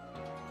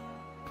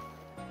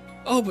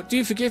 Oh, but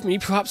do forgive me,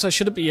 perhaps I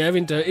shouldn't be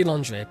airing dirty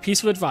laundry.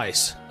 Piece of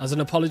advice, as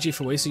an apology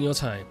for wasting your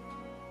time.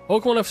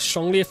 Pokemon are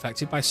strongly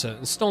affected by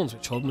certain stones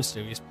which hold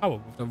mysterious power.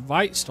 With the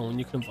right stone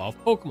you can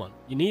evolve Pokemon.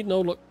 You need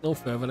look no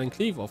further than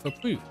Cleaver for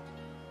proof.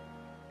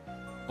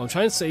 What I'm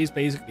trying to say is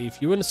basically,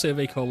 if you and the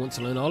Survey Corps want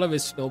to learn all there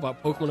is to know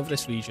about Pokemon of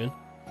this region,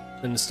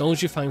 then the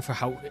stones you find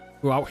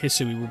throughout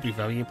history will be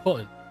very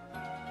important.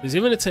 There's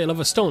even a tale of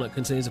a stone that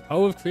contains the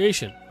power of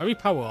creation, very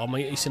power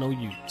Almighty Sinnoh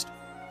used.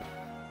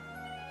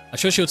 I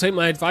trust you'll take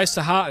my advice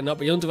to heart and not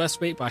be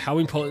underestimated by how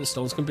important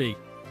stones can be.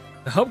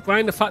 To help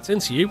grind the facts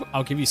into you,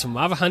 I'll give you some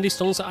rather handy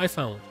stones that I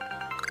found.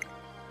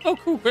 Oh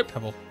cool, Grit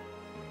Pebble.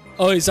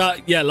 Oh, is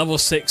that, yeah, level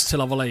 6 to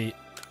level 8.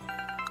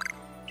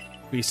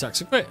 3 stacks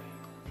of grit.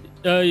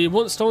 You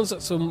want stones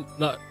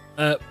that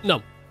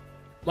no.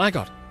 My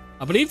god.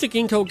 I believe the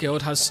Ginkgo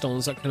Guild has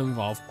stones that can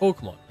evolve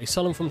Pokemon. They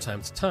sell them from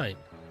time to time.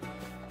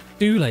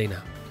 Do they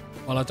now?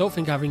 Well, I don't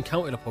think I've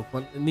encountered a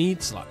Pokemon that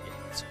needs that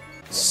yet.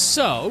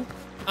 So,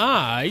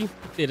 I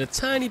did a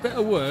tiny bit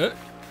of work.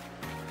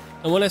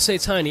 And when I say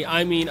tiny,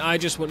 I mean I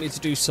just wanted to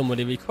do some of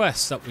the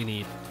requests that we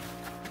need.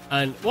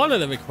 And one of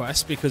the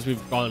requests, because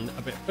we've gone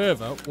a bit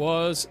further,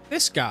 was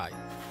this guy.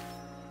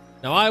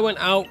 Now, I went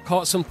out,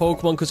 caught some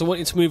Pokemon because I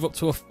wanted to move up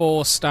to a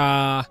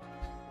 4-star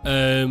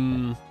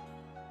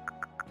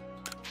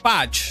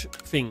badge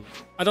thing.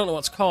 I don't know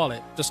what to call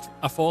it. Just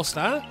a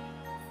 4-star.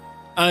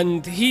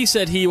 And he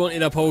said he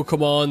wanted a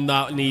Pokemon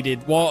that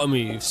needed water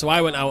moves. So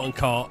I went out and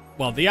caught,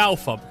 well, the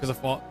Alpha, because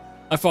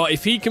I thought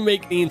if he can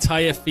make the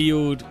entire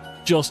field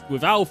just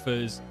with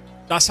Alphas,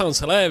 that sounds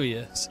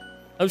hilarious.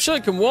 I'm sure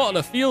it can water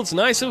the fields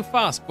nice and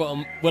fast, but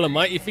will a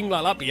mighty thing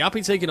like that be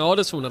happy taking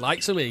orders from the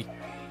likes of me?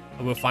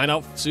 And we'll find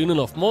out soon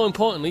enough. More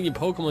importantly, your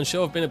Pokemon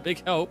show have been a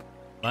big help.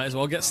 Might as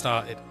well get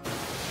started.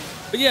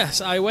 But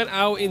yes, I went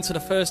out into the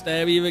first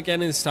area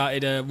again and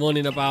started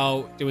running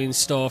about, doing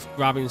stuff,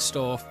 grabbing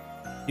stuff.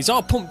 He's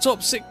all pumped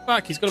up, sick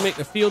back. He's going to make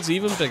the fields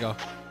even bigger.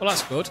 Well,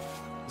 that's good.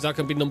 Is that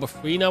going to be number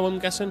 3 now, I'm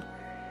guessing?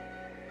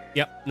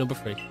 Yep, number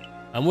 3.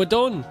 And we're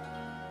done.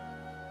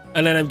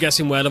 And then I'm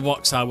guessing where the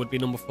rocks are would be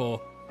number 4.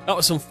 That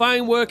was some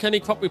fine work. Any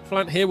crop we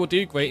plant here will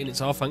do great, and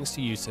it's all thanks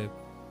to you two.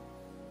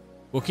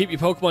 We'll keep your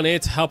Pokemon here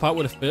to help out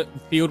with the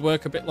field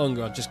work a bit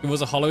longer. Just give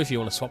us a holler if you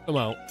want to swap them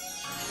out.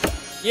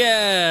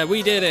 Yeah,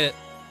 we did it.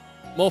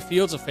 More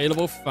fields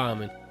available for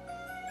farming.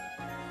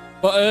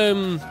 But,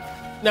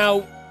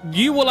 now,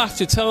 you will have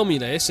to tell me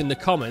this in the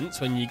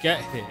comments when you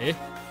get here.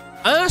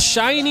 Are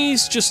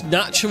shinies just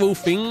natural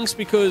things?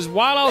 Because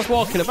while I was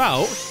walking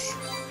about,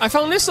 I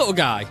found this little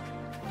guy.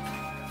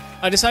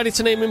 I decided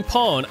to name him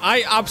Pawn.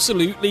 I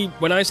absolutely,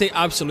 when I say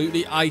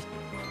absolutely, I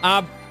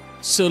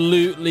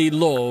absolutely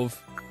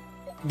love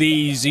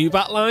the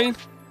Zubat line.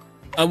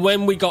 And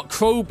when we got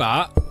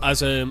Crobat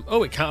as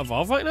oh, it can't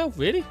evolve right now?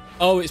 Really?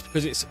 Oh, it's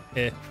because it's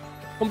here.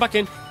 Come back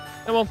in.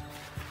 Come on.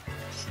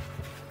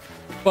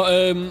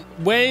 But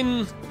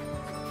when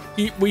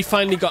we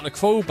finally got the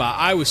Crobat,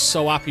 I was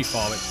so happy for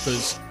it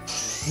because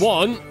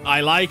 1, I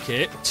like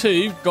it.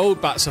 2,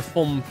 Goldbat's a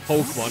fun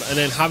Pokemon, and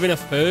then having a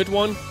third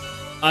one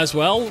as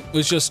well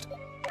was just,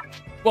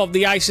 well,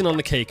 the icing on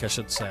the cake, I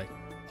should say.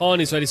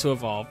 Pawn is ready to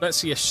evolve. Let's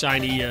see a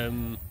shiny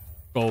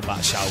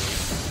Golbat, shall we?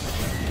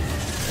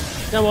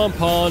 Come on,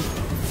 Pawn.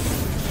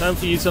 Time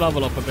for you to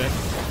level up a bit.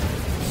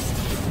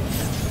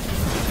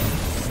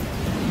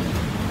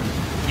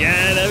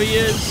 Yeah, there he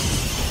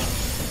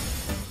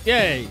is.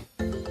 Yay.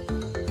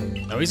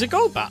 Now he's a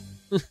Golbat.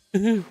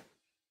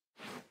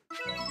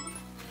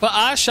 But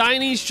are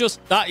shinies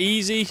just that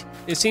easy?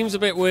 It seems a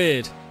bit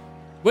weird.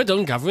 We're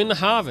done gathering the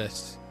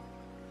harvest.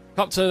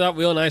 Cop turned out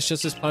real nice,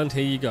 just as planned.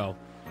 Here you go.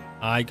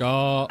 I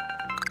got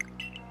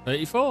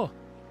 34.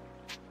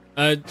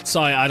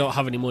 Sorry, I don't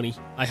have any money.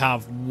 I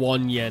have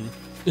 1 yen.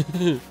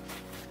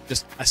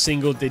 Just a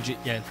single digit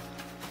yen.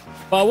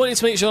 But I wanted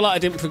to make sure that I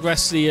didn't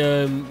progress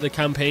the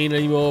campaign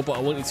anymore, but I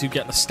wanted to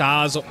get the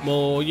stars up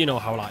more. You know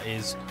how that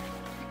is.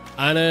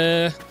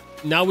 And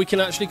now we can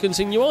actually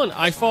continue on.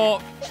 I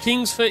fought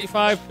King's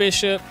 35,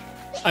 Bishop.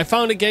 I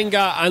found a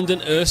Gengar and an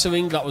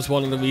Ursaring. That was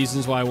one of the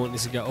reasons why I wanted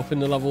to get up in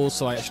the levels,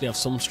 so I actually have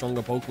some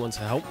stronger Pokemon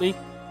to help me.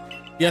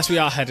 Yes, we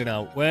are heading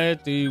out. Where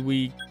do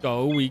we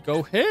go? We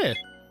go here.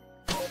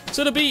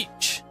 To the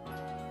beach.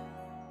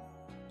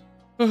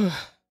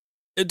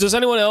 Does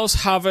anyone else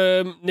have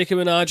Nicki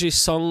Minaj's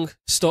song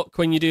stuck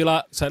when you do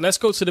that? So let's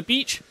go to the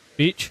beach.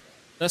 Beach.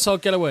 Let's all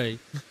get away.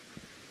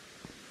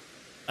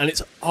 And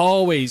it's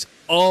always,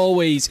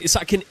 it's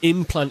like an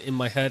implant in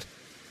my head.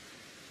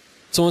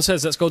 Someone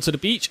says, let's go to the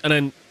beach, and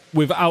then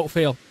without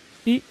fail,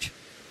 beach.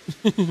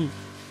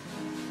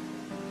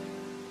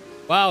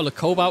 Wow, the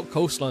Cobalt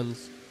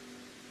Coastlands.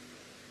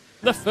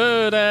 The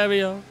third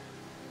area.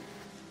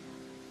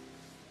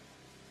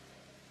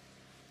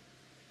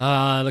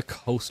 Ah, the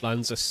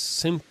coastlands, a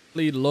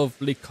simply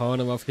lovely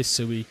corner of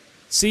history.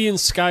 Sea and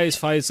sky as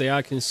far as the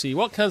eye can see.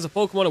 What kinds of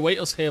Pokemon await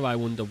us here, I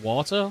wonder?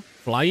 Water?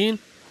 Flying?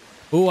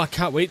 Oh, I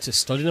can't wait to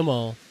study them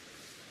all.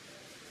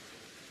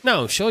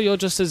 Now, sure, you're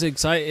just as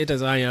excited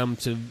as I am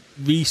to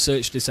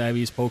research this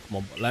area's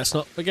Pokemon, but let's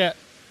not forget,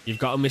 you've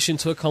got a mission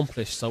to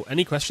accomplish. So,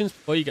 any questions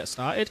before you get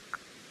started?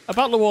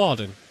 About the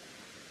Warden.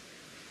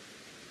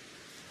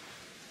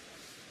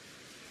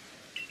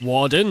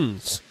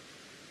 Wardens.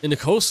 In the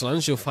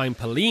coastlands, you'll find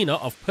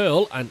Palina of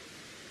Pearl and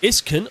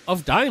Iskin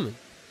of Diamond.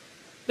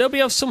 They'll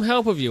be of some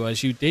help of you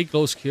as you dig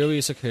those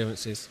curious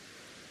occurrences.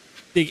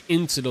 Dig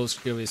into those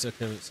curious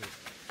occurrences.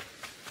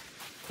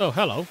 Oh,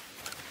 hello.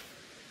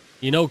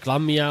 You know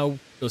Glammeow,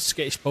 those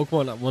skittish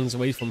Pokemon that runs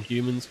away from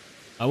humans?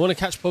 I want to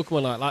catch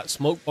Pokemon like that,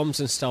 smoke bombs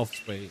and stealth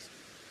sprays.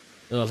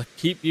 They'll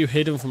keep you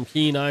hidden from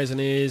keen eyes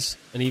and ears,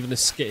 and even the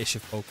skittish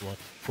of Pokemon.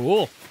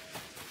 Cool.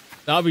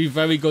 That'll be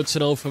very good to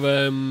know for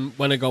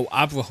when I go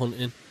Abra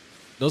hunting.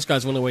 Those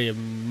guys run away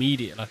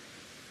immediately.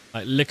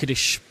 Like lickety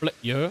split,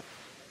 yeah.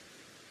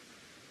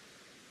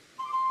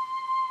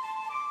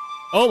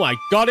 Oh my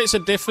god, it's a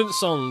different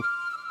song.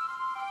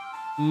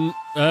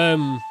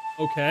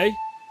 Okay.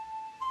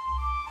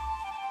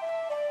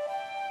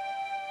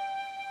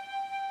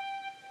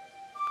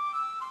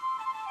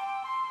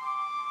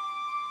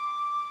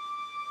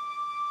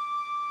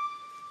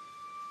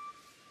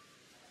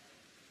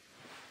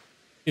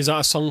 Is that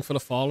a song for the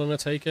fallen, I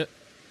take it?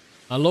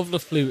 I love the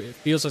flute. It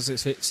feels as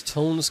if its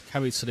tones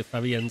carry to the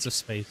very ends of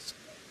space.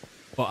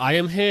 But I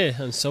am here,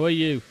 and so are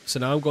you. So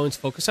now I'm going to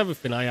focus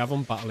everything I have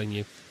on battling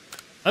you.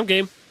 I'm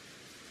game.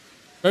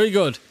 Very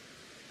good.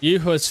 You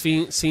who has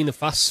seen the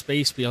vast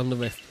space beyond the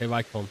rift, here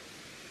I come.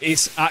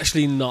 It's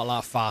actually not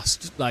that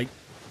fast. Like,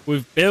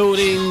 with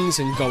buildings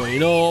and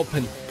going up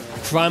and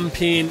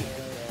cramping,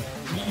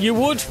 you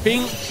would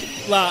think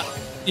that,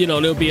 you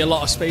know, there'll be a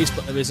lot of space,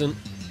 but there isn't.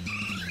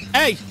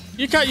 Hey!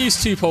 You can't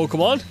use 2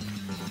 Pokemon.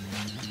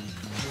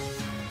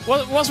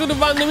 What's with the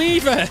random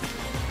either?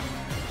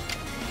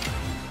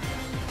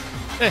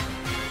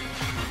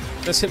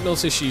 Let's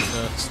hypnosis you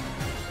first.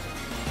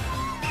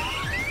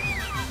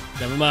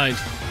 Never mind.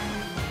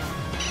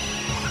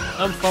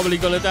 I'm probably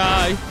gonna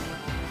die.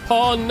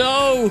 Pawn,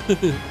 no!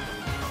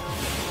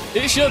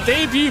 It's your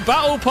debut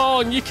battle,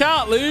 Pawn. You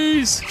can't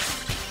lose.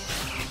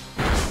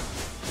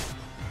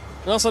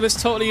 And also,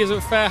 this totally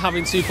isn't fair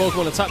having 2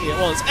 Pokemon attack me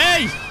at once.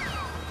 Hey!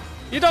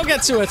 You don't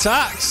get 2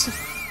 attacks.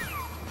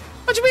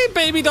 What do you mean,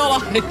 baby doll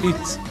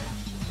eyes?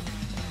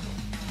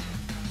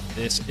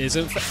 This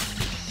isn't fair.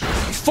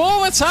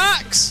 4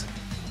 attacks!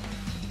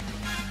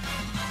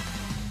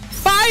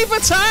 5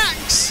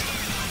 attacks!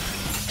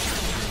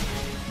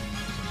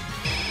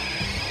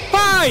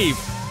 5!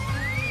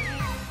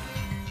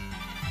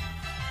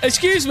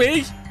 Excuse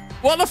me?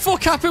 What the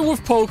fuck happened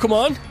with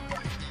Pokemon?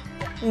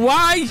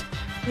 Why?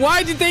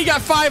 Why did they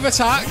get 5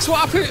 attacks?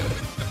 What happened?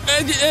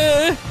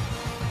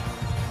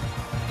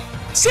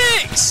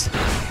 6!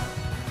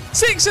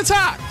 6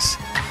 attacks!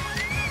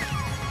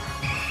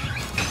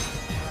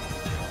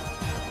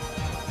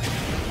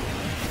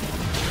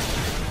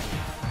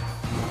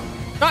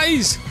 That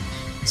is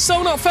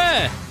so not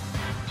fair!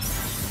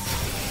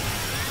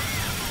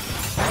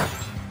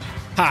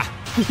 Ha!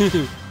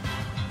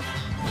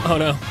 Oh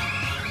no.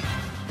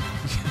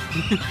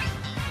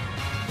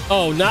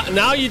 Oh,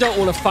 now you don't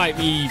want to fight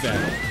me either.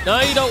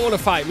 Now you don't want to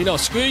fight me. No,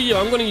 screw you.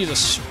 I'm going to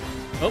use a...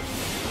 Oh.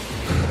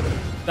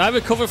 Did I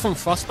recover from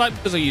frostbite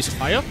because I used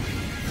fire?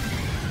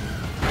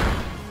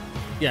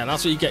 Yeah,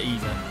 that's what you get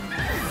even.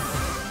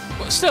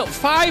 But still,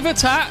 5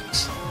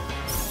 attacks.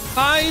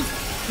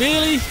 5?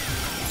 Really?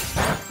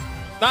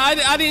 I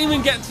didn't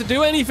even get to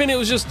do anything. It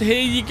was just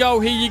here you go,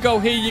 here you go,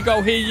 here you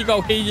go, here you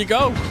go, here you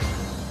go.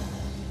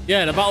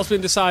 Yeah, the battle's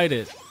been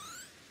decided.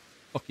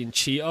 Fucking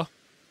cheater.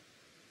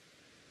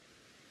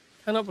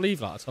 Cannot believe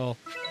that at all.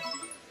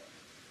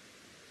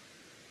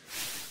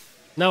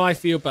 Now I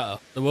feel better.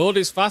 The world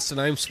is vast and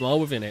I am small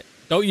within it.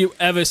 Don't you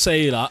ever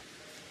say that.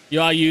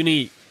 You are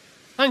unique.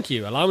 Thank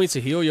you. Allow me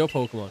to heal your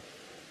Pokemon.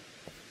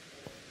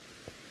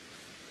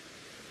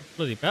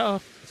 Bloody better.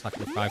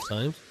 Attacking 5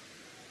 times.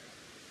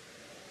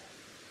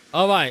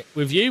 Alright,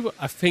 with you,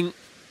 I think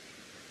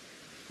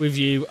with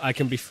you, I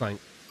can be frank.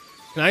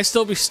 Can I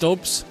still be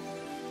Stubbz?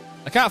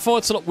 I can't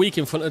afford to look weak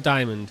in front of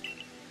Diamond.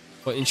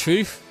 But in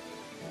truth,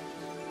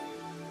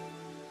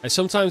 I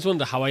sometimes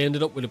wonder how I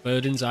ended up with the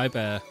burdens I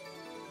bear.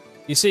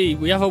 You see,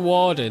 we have a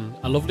warden,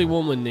 a lovely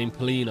woman named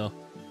Polina.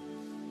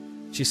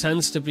 She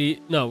tends to be...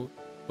 No,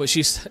 but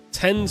she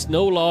tends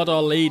no lord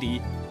or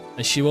lady,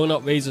 and she will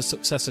not raise a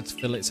successor to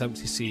fill its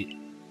empty seat.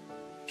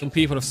 Some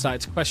people have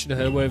started to question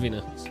her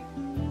worthiness.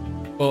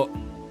 But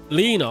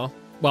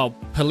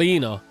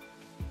Polina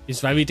is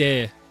very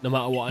dear, no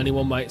matter what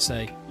anyone might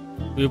say.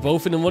 We were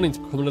both in the running to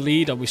become the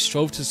leader, and we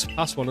strove to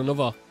surpass one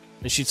another,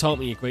 and she taught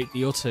me a great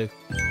deal too.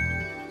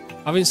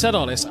 Having said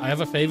all this, I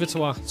have a favour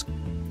to ask.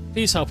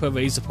 Please help her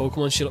raise the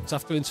Pokemon she looks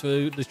after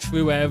into the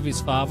true heir of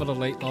his father, the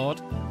late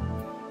Lord.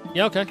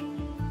 Yeah, okay.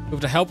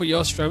 With the help of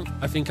your strength,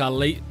 I think our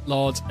late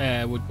Lord's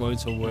heir would grow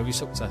into a worthy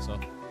successor.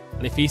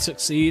 And if he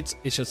succeeds,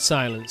 it should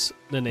silence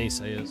the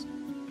naysayers.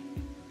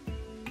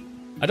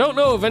 I don't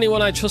know of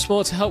anyone I trust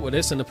more to help with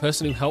this than the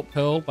person who helped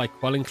Pearl by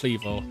quelling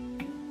Clevo.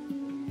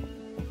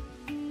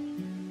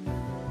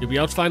 You'll be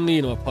able to find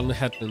Lino upon the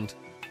headland.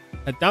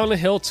 Head down the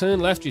hill, turn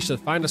left, you should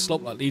find a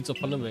slope that leads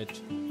up on the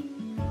ridge.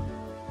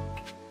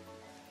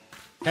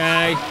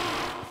 Okay.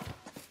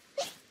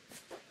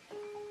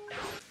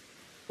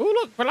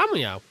 Oh look,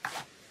 Meow.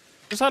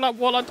 Just like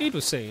what that dude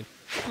was saying.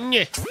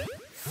 Yeah.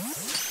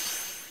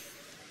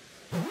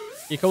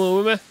 You coming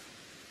with me?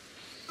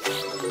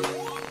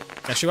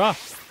 Yes, you are.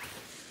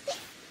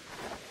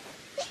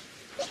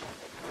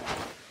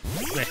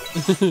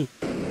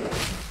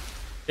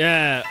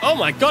 Yeah. Oh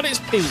my god, it's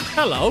pink.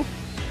 Hello.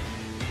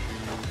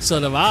 So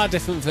there are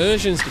different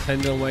versions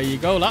depending on where you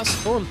go. That's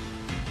fun.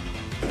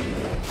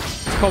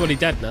 It's probably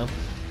dead now.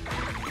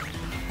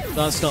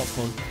 That's not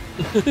fun.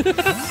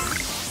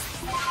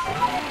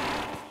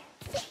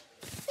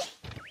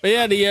 But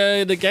yeah,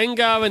 the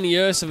Gengar and the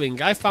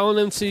Ursaring, I found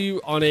them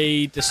two on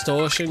a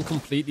distortion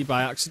completely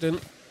by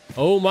accident.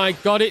 Oh my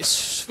god,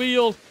 it's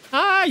Field.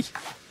 Hi.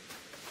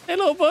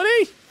 Hello,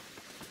 buddy.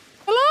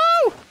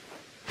 Hello.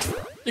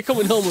 You're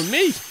coming home with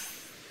me.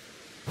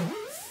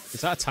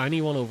 Is that a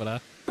tiny one over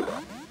there?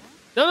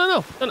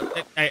 No.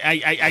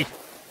 Hey.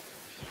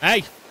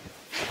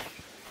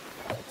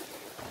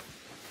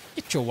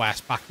 Get your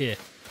ass back here.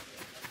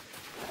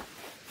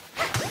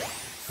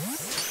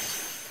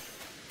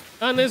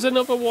 And there's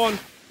another one.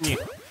 Yeah.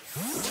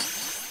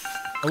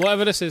 And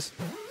whatever this is.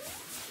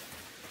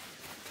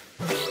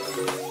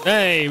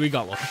 Hey, we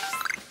got one.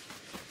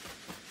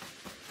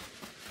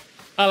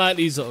 I like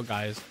these little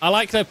guys. I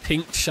like their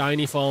pink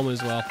shiny form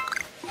as well.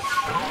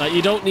 Like,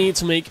 you don't need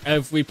to make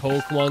every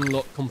Pokemon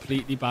look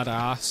completely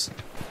badass.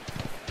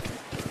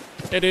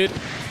 Hey, dude.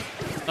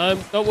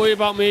 Don't worry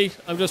about me.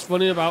 I'm just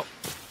running about.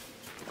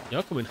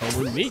 You're coming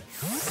home with me.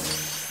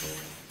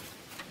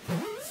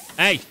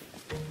 Hey.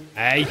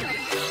 Hey.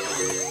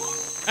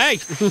 Hey.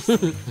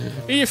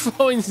 Are you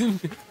throwing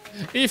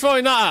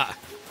that at?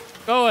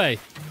 Go away.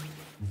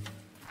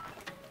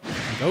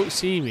 You don't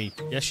see me.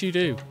 Yes, you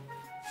do.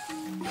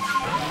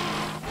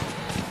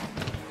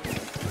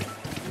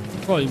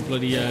 Throwing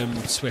bloody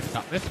Swift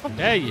at me. How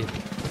dare you?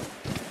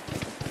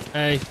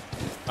 Hey.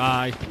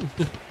 Bye.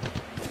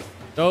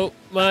 Don't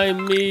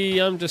mind me.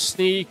 I'm just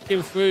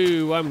sneaking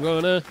through. I'm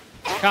gonna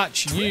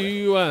catch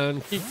you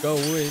and keep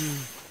going.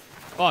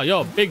 Oh,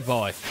 you're a big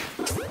boy.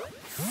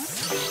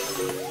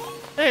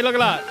 Hey, look at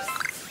that.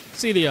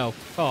 Celio.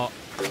 Caught.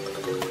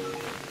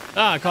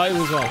 Ah, I caught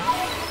him as well.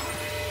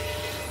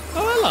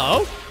 Oh,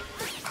 hello.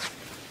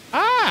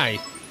 Hi.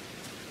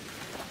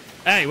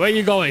 Hey, where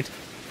you going?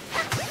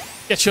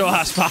 Get your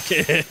ass back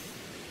here.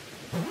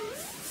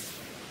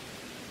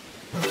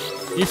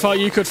 You thought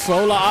you could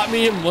throw that at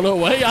me and run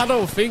away? I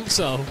don't think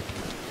so.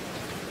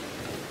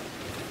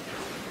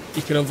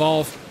 He can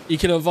evolve. He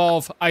can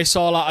evolve. I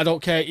saw that. I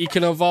don't care. He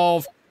can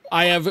evolve.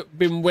 I have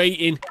been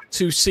waiting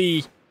to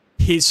see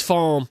his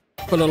form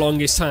for the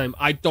longest time.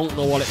 I don't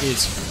know what it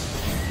is.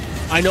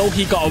 I know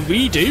he got a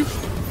redo,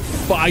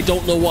 but I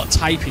don't know what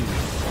typing.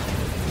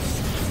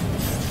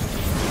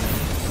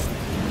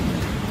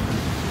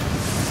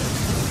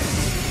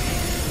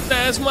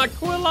 There's my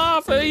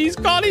Quilava. He's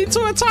gone into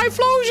a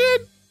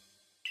Typhlosion.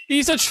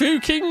 He's a true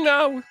king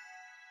now.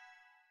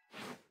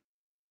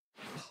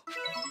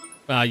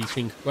 Where are you,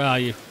 king? Where are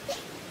you?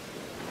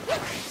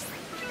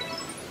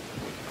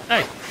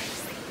 Hey.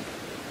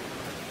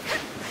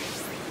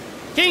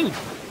 King.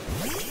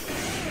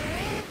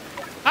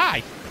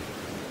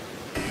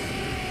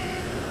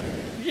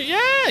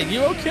 Yeah,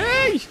 you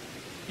okay?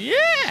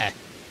 Yeah.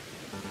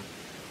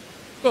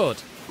 Good.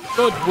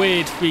 Good,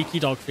 weird, freaky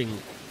dog thing.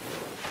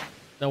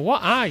 Now,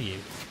 what are you?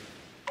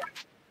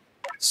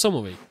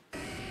 Summary.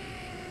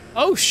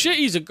 Oh shit,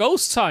 he's a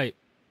ghost type.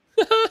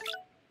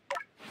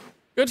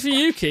 Good for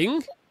you,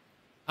 King.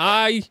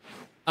 I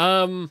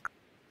am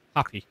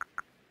happy.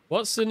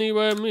 What's the new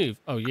move?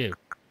 Oh, you.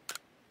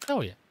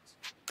 Oh, yeah.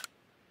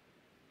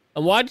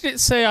 And why did it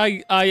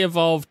say I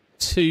evolved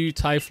 2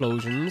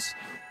 Typhlosions?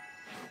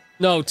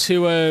 No,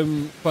 2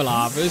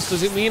 Quillavas.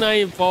 Does it mean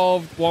I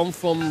evolved one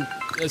from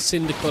a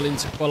Cyndaquil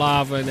into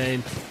Quillava and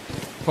then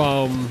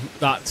from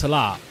that to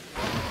that?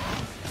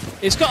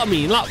 It's got to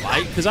mean that,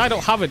 right? Because I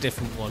don't have a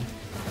different one.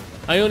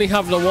 I only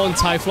have the 1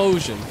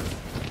 Typhlosion.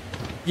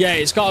 Yeah,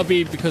 it's got to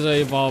be because I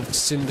evolved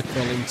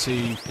Cyndaquil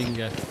into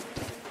Finger.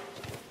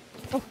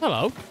 Oh,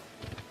 hello.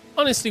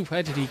 Honestly,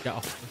 where did he get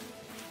off to?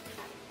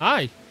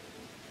 Hi.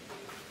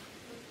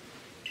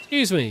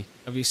 Excuse me.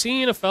 Have you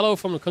seen a fellow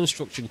from the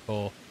construction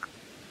corps?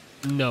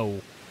 No.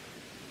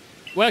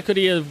 Where could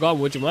he have gone?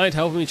 Would you mind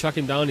helping me track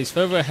him down? He's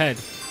further ahead.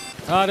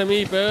 Pardon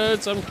me,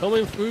 birds. I'm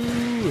coming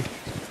through.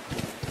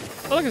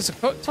 Oh, look, it's a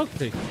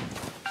Togepi.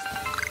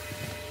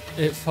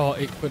 It thought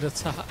it could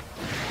attack.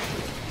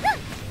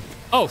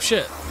 Oh,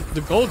 shit.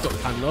 The gold duck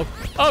hand up.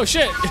 Oh,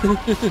 shit.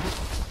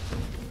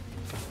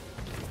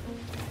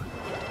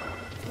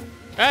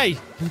 Hey.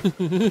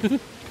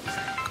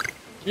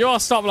 You all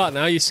stop that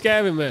now. You're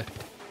scaring me.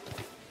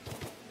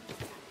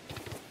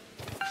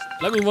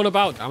 Let me run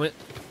about, damn it.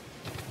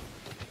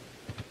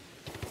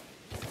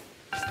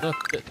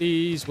 Look at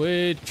these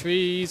weird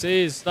trees.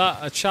 Is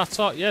that a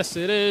Chatot? Yes,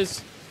 it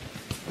is.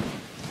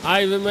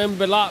 I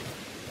remember that.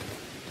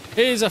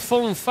 Here's a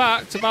fun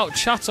fact about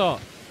Chatot.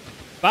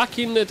 Back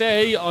in the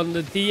day on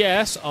the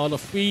DS or the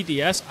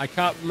 3DS, I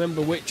can't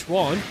remember which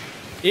one,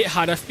 it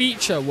had a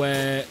feature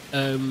where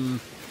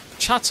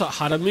Chatot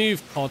had a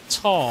move called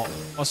Talk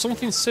or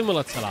something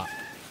similar to that.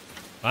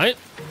 Right?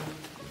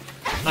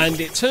 And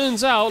it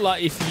turns out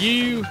that if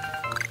you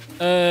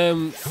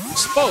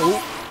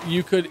spoke,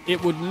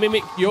 it would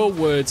mimic your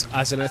words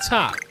as an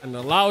attack. And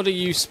the louder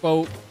you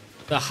spoke,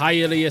 the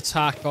higher the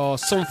attack or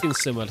something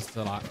similar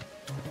to that.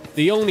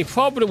 The only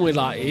problem with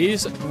that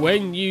is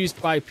when used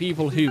by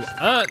people who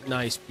aren't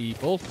nice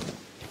people,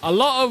 a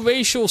lot of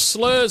racial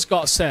slurs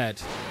got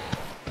said.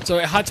 So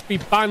it had to be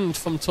banned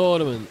from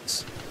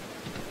tournaments.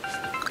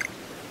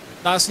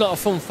 That's not a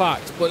fun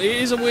fact, but it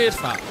is a weird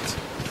fact.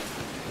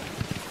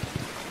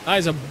 That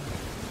is a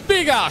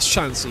big ass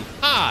Chansey.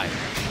 Hi.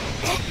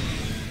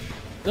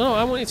 No,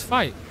 I want you to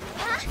fight.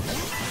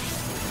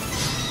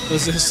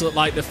 Does this look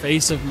like the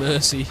face of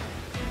mercy?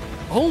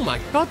 Oh my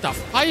god, that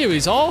fire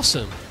is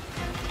awesome.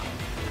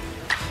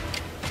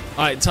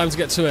 Alright, time to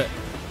get to it.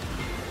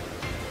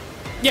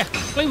 Yeah,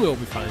 Flame will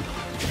be fine.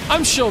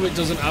 I'm sure it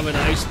doesn't have an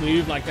ice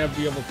move like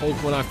every other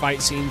Pokemon I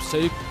fight seems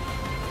to.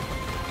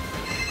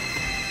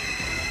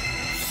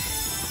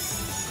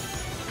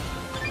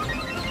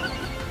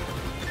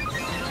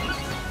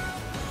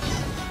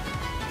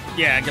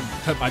 Yeah, I get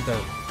hurt by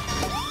dirt.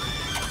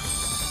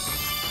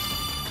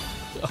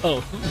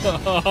 Oh,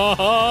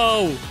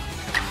 no!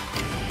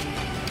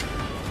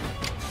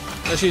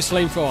 Let's use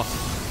Flamethrower.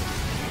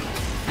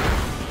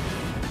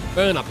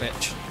 Burn that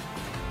bitch.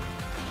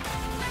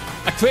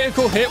 A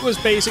critical hit was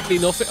basically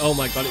nothing. Oh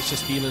my god, it's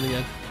just healing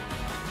again.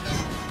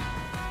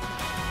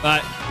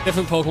 Right,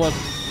 different Pokemon.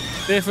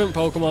 Different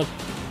Pokemon.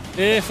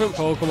 Different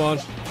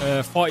Pokemon.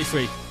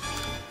 43.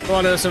 Come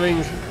on,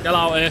 Ursaring. Get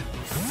out here.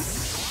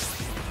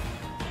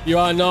 You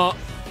are not.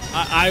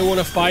 I want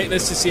to fight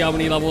this to see how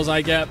many levels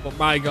I get, but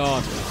my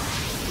god.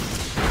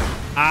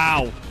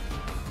 Ow.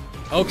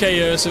 Okay,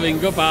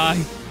 Ursaring,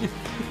 goodbye.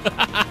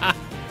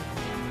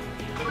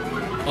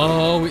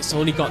 Oh, it's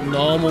only got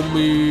normal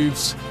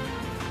moves.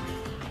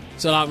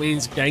 So that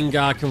means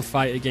Gengar can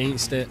fight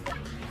against it.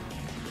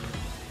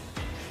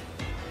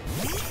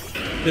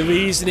 The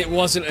reason it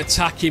wasn't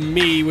attacking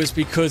me was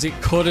because it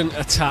couldn't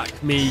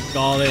attack me.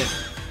 Got it.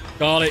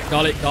 Got it,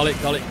 got it, got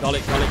it, got it, got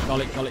it, got it,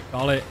 got it, got it,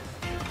 got it.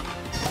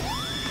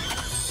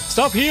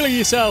 Stop healing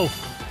yourself.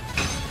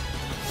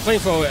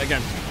 Flamethrower it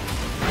again.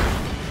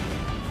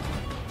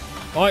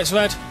 Oh, it's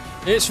red.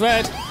 It's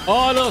red.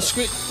 Oh, no,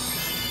 screw.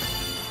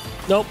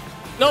 Nope.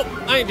 Nope.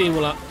 I ain't dealing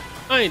with that.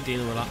 I ain't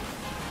dealing with that.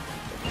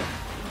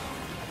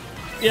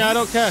 Yeah, I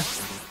don't care.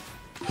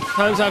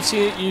 Times I've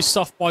seen it use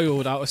soft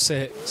boiled out of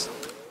 6.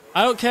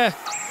 I don't care.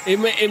 It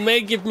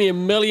may give me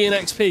 1,000,000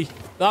 XP.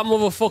 That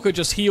motherfucker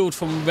just healed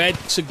from red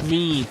to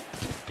green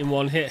in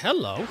one hit.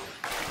 Hello.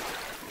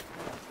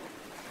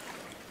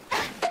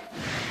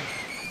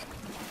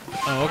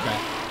 Oh, okay.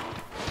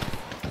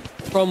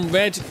 From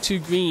red to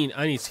green,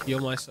 I need to heal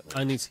my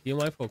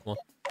Pokemon.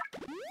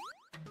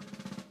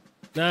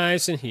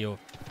 Nice and healed.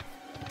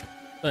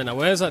 Right, now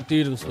where's that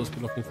dude I'm supposed to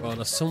be looking for?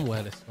 There's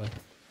somewhere this way,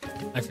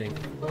 I think.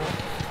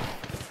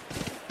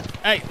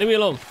 Hey, leave me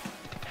alone.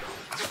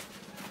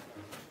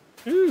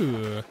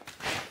 Ooh.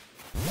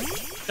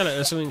 Get it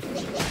or something.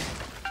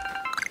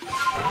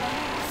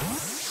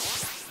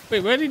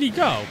 Wait, where did he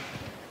go?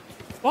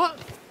 What?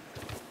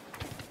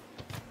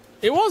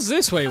 It was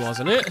this way,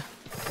 wasn't it?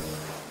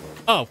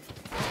 Oh.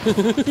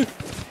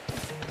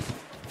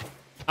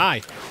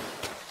 Hi.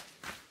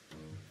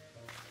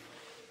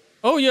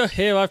 Oh, you're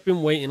here. I've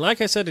been waiting.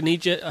 Like I said, I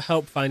need your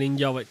help finding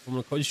Yorick from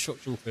the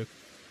construction crew.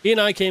 He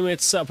and I came here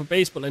to set up a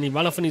base, but then he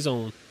ran off on his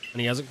own,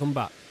 and he hasn't come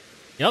back.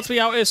 He ought to be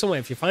out here somewhere.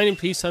 If you find him,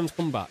 peace time's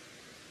come back.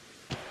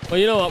 Well,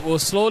 you know what? We'll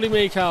slowly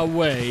make our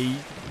way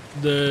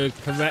the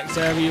correct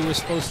area we're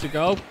supposed to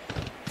go.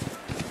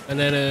 And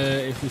then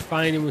if we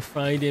find him, we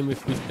find him.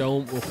 If we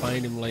don't, we'll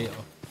find him later.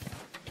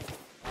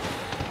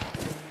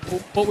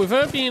 But with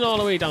her being all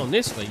the way down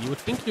this way, you would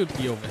think you'd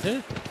be over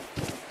here.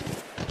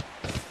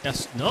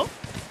 Guess not?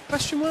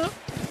 Question mark?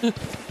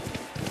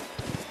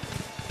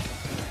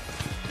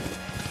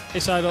 Hey,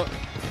 side up.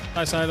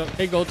 Bye, side up.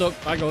 Hey, go duck.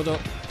 Bye, go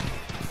duck.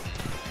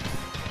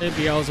 Hey,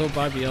 Beelzo.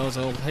 Bye,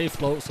 Beelzo. Hey,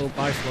 Floatzo.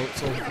 Bye,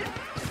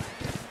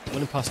 Floatzo.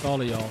 Running past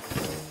all of y'all.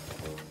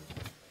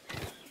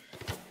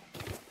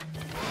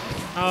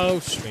 How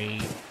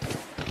strange.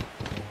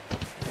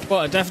 But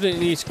I definitely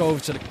need to go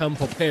over to the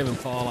camp up here and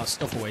put all that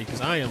stuff away,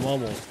 because I am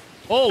almost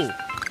full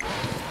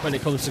when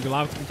it comes to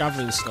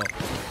gathering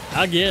stuff.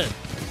 Again.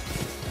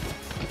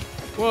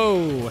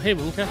 Whoa. Hey,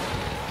 monkey.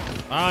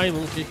 Bye,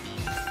 monkey.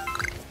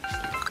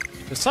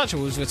 The statue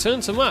was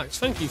returned to Max.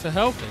 Thank you for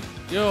helping.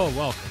 You're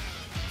welcome.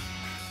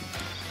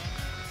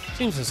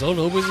 Seems as though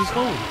nobody's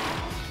home.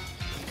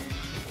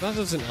 That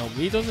doesn't help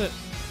me, does it?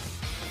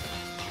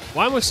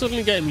 Why am I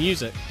suddenly getting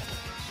music?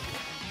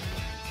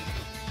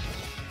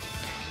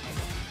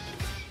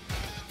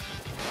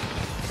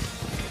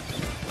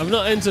 I've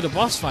not entered a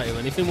boss fight or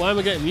anything. Why am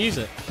I getting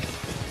music?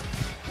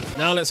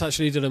 Now let's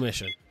actually do the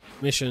mission.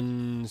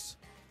 Missions.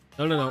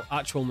 No.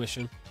 Actual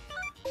mission.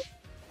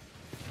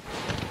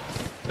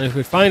 And if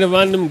we find a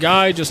random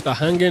guy just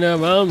hanging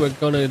around, we're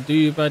gonna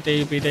do ba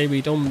dibby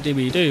dibby dum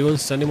dibby do and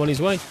send him on his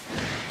way.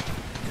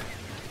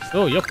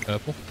 Oh, you're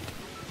purple.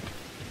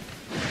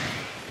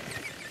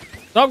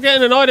 Stop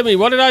getting annoyed at me.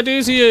 What did I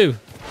do to you?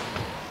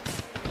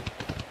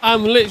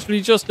 I'm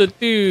literally just a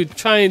dude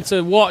trying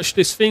to watch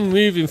this thing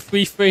move in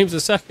 3 frames a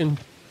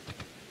second.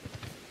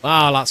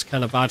 Wow, that's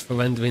kind of bad for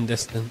rendering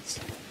distance.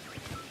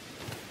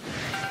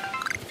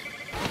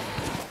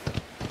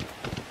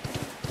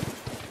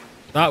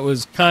 That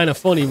was kind of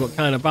funny, but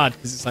kind of bad,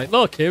 because it's like,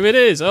 look, here it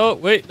is. Oh,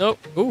 wait, no.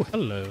 Oh,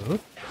 hello.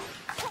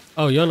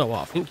 Oh, you're not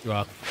what I think you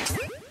are.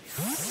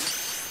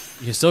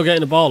 You're still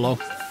getting the ball, though.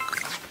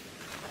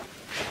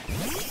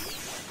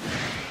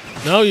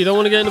 No, you don't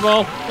want to get in the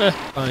ball?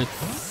 Fine.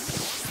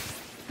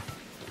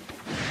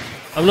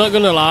 I'm not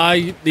going to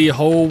lie, the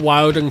whole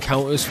wild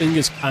encounters thing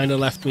has kind of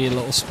left me a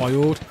little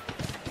spoiled.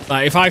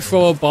 Like, if I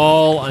throw a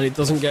ball and it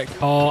doesn't get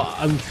caught,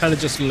 I'm kind of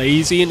just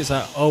lazy, and it's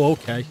like, oh,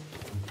 okay.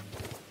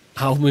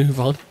 I'll move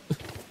on.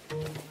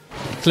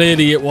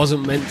 Clearly it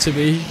wasn't meant to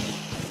be.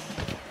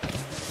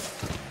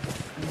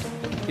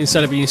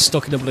 Instead of being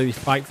stuck in a bloody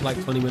fight for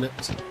like 20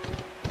 minutes.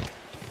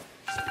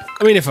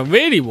 I mean, if I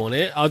really want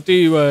it, I'll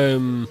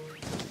do,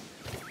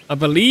 I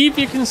believe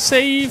you can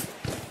save,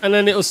 and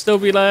then it'll still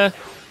be there.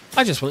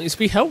 I just want it to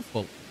be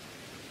helpful.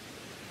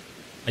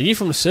 Are you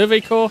from the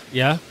Survey Corps?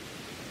 Yeah.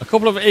 A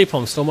couple of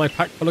Apons stole my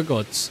pack full of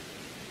goods.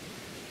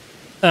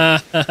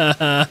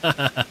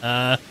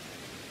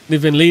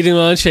 They've been leading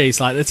on a chase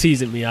like they're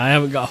teasing me. I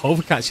haven't got a hope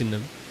of catching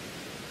them.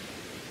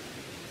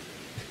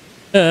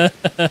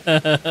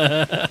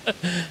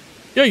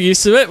 You're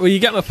used to it. Will you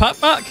get my pack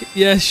back?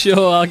 Yeah,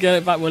 sure. I'll get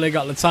it back when I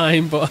got the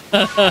time, but...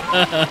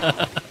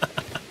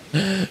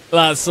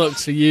 That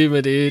sucks for you,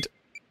 my dude.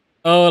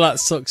 Oh, that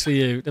sucks for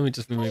you. Let me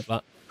just remove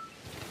that.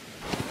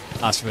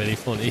 That's really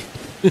funny.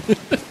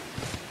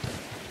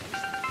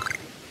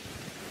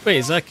 Wait,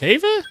 is that a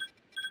cave here?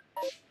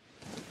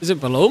 Is it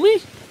below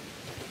me?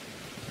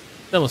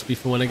 That must be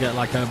for when I get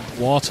like a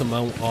water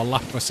mount or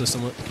lapras or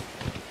something.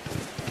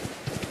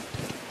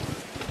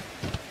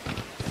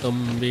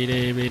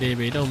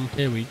 Dum-be-dee-be-dee-be-dum.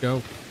 Here we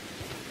go.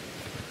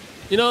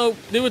 You know,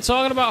 they were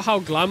talking about how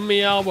glam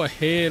me are. We're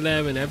here,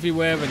 there, and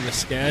everywhere, and they're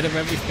scared of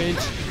everything.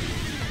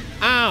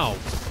 Ow!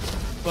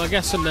 Well, I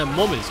guess their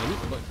mum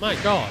isn't, but my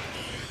god.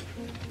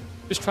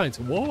 Just trying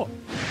to walk.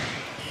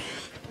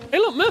 Hey,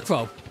 look,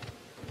 Murkrow.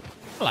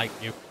 I like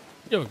you.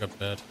 You're a good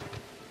bird.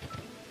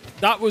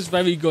 That was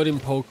very good in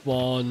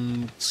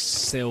Pokemon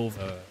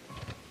Silver.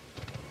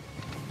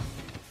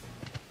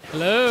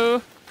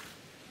 Hello?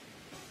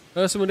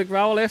 Person with the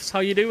Growlithe, how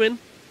you doing?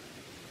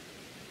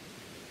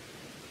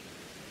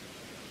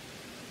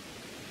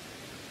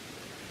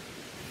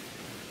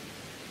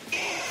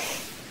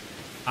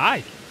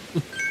 Hi.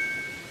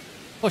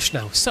 Hush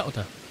now, settle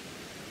down.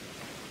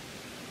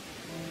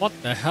 What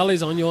the hell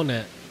is on your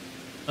net?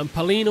 I'm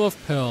Paulina of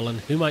Pearl, and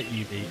who might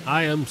you be?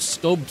 I am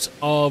Stubbz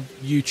of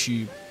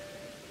YouTube.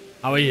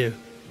 How are you?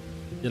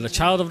 You're the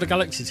child of the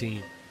Galaxy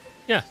team.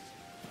 Yes.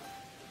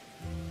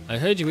 I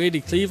heard you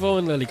really Clevo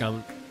and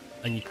Lilligant,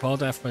 and you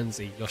called our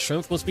frenzy. Your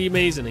strength must be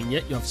amazing, and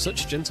yet you have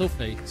such a gentle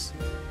face.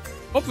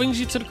 What brings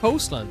you to the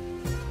coastland?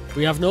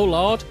 We have no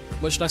lord,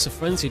 much less a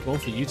frenzied one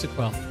for you to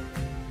quell.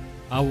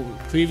 Our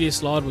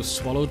previous lord was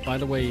swallowed by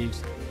the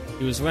waves.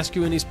 He was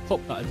rescuing his pup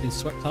that had been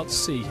swept out to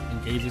sea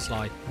and gave his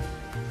life.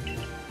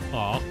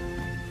 Aww.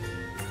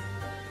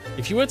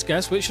 If you were to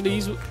guess, which of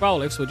these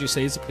Growlithes would you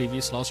say is the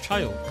previous lost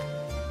child?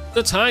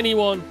 The tiny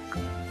one.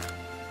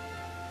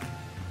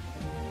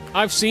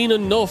 I've seen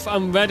enough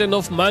and read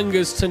enough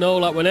mangas to know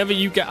that whenever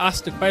you get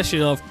asked the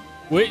question of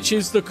which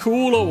is the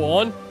cooler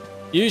one,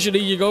 usually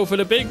you go for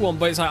the big one,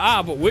 but it's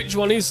like, but which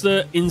one is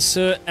the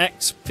insert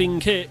X thing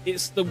here?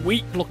 It's the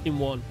weak looking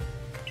one.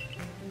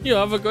 You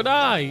have a good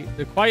eye.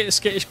 The quiet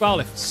skittish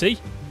Growlithe. See?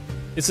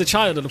 It's the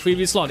child of the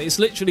previous lot. It's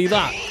literally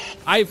that.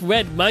 I've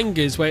read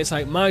mangas where it's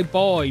like, my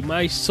boy,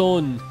 my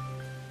son,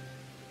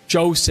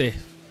 Joseph.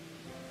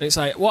 And it's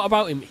like, what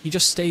about him? He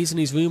just stays in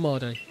his room all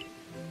day,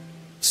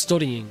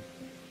 studying.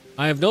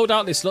 I have no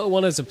doubt this little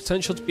one has the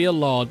potential to be a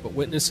lord, but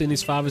witnessing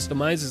his father's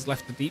demise has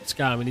left a deep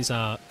scar in his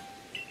heart.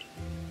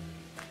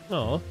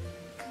 Oh.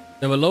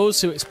 There are those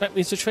who expect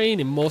me to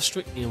train him more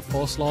strictly and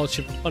force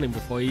lordship upon him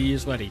before he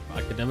is ready, but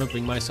I could never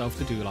bring myself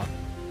to do that.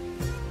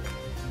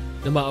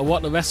 No matter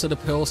what the rest of the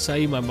pearls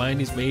say, my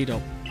mind is made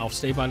up. I'll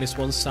stay by this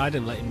one's side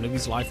and let him live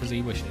his life as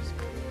he wishes.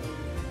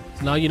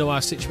 So now you know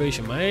our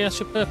situation. May I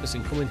ask your purpose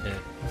in coming here?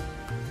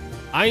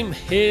 I'm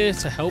here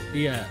to help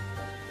the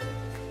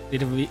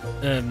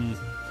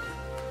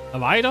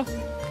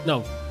Avida?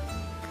 No.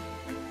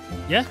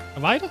 Yeah,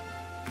 Avida?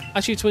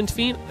 Ask you to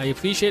intervene? I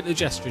appreciate the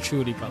gesture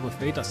truly, but I'm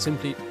afraid that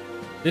simply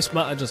this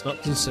matter does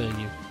not concern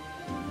you.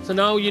 So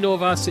now you know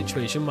of our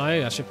situation. May I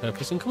ask your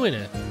purpose in coming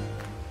here?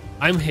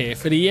 I'm here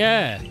for the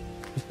air.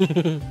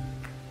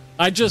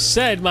 I just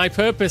said my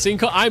purpose in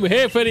I'm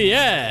here for the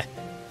air.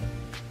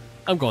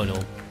 I'm going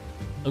home.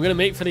 I'm going to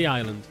make for the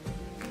island.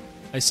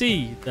 I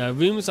see. There are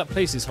rumors that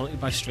place is haunted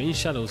by strange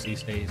shadows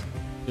these days.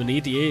 You'll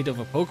need the aid of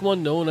a Pokemon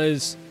known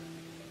as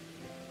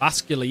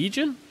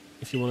Basculegion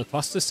if you want to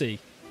cross the sea.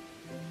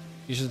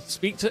 You should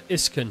speak to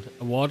Isken,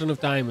 a Warden of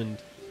Diamond.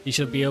 He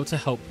should be able to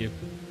help you.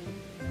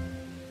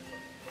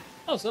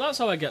 Oh, so that's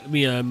how I get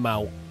me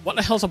mount. What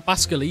the hell's a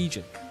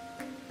Basculegion?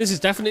 This is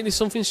definitely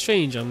something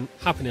strange and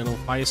happening on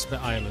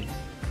Firespit Island.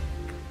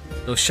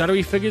 Those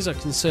shadowy figures are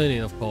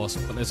concerning, of course,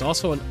 but there's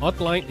also an odd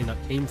lightning that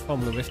came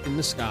from the rift in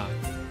the sky.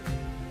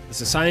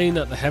 It's a sign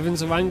that the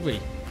heavens are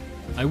angry.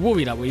 I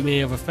worry that we may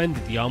have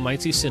offended the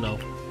almighty Sinnoh.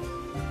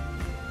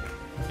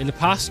 In the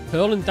past,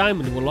 Pearl and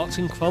Diamond were locked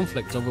in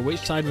conflict over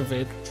which side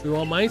revered the true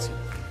Almighty.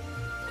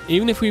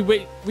 Even if we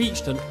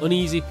reached an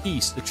uneasy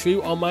peace, the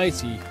true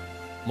Almighty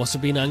must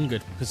have been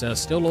angered because there are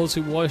still those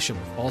who worship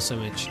a false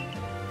image.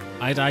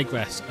 I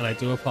digress, and I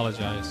do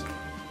apologise.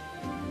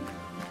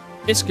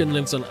 Isken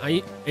lives on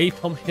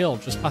Apom Hill,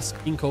 just past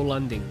Ginkgo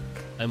Landing.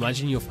 I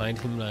imagine you'll find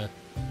him there.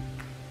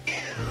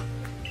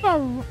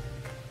 Oh.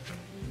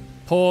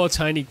 Poor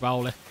tiny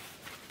Growlithe.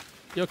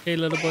 You okay,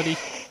 little buddy?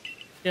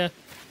 Yeah.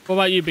 What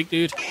about you, big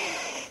dude?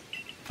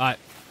 Alright.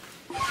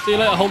 See you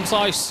later, home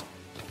slice.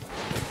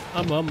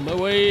 I'm on my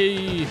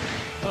way.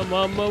 I'm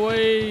on my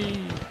way.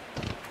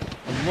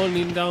 I'm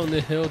running down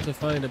the hill to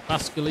find a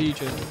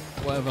Basculegion,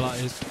 whatever that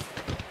is.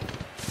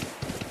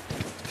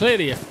 It's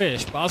clearly a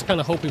fish, but I was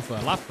kind of hoping for a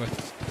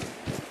Lapras.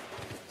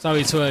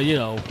 Sorry to, you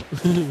know,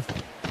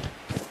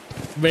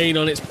 rain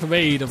on its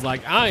parade of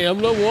like, I am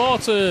the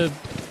water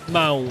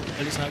mount.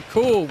 And it's like,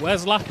 cool,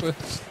 where's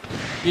Lapras?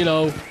 You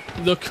know,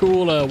 the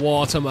cooler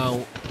water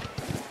mount.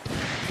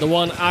 The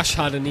one Ash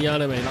had in the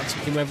anime that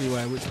took him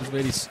everywhere, which was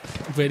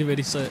really,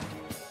 really sick.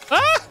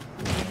 Ah!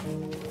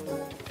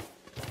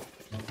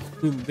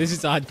 This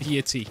is our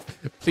deity.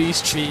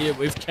 Please treat it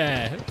with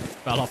care.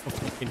 Fell off a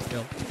fucking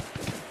hill.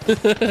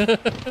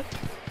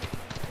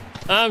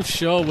 I'm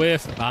sure we're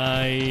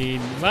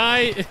fine,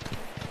 right?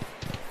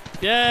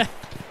 Yeah.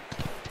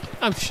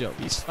 I'm sure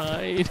he's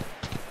fine.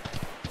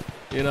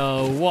 You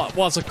know,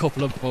 what's a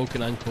couple of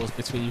broken ankles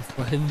between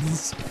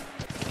friends?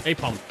 Hey,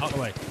 Pom, out of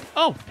the way.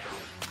 Oh!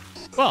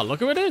 Well, look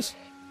who it is.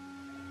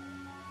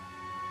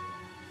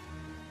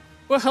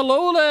 Well,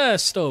 hello there,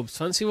 Stubbz.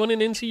 Fancy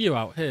running into you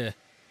out here?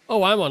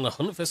 Oh, I'm on the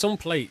hunt for some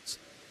plates.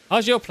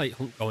 How's your plate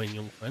hunt going,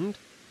 young friend?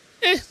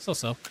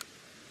 So-so.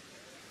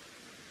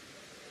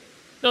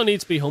 No need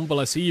to be humble.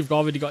 I see you've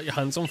already got your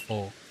hands on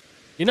 4.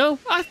 You know,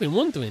 I've been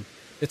wondering.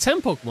 The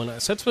 10 Pokemon that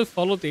are said to have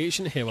followed the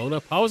ancient hero,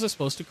 their powers are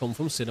supposed to come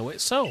from Sinnoh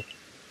itself.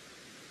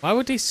 Why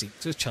would they seek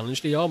to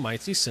challenge the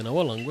almighty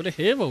Sinnoh along with the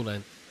hero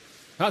then?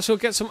 Perhaps we'll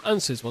get some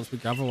answers once we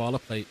gather all the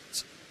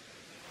plates.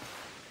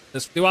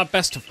 Let's do our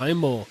best to find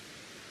more.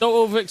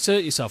 Don't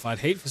overexert yourself. I'd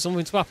hate for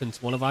something to happen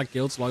to one of our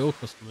guild's loyal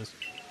customers.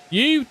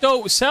 You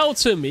don't sell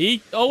to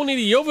me. Only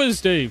the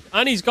others do.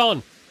 And he's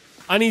gone.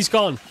 And he's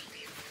gone.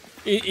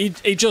 He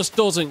just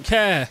doesn't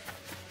care.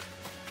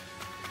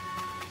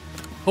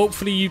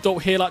 Hopefully you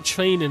don't hear that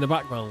train in the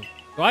background.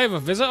 Do I have a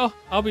visitor?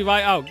 I'll be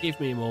right out. Give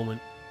me a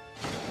moment.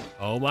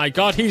 Oh my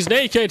god, he's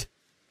naked.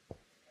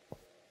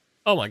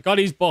 Oh my god,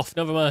 he's buff.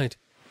 Never mind.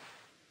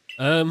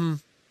 I'm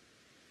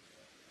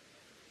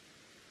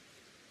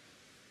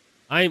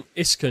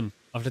Isken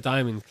of the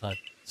Diamond Clan.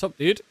 What's up,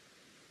 dude?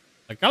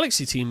 A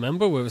Galaxy team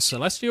member with a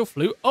celestial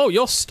flute. Oh,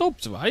 you're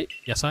Stubbz, right?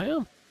 Yes, I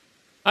am.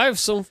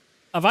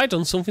 Have I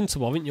done something to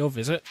warrant your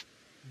visit?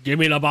 Give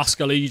me the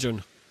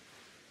Basculegion.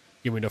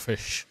 Give me the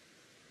fish.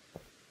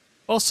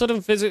 Well,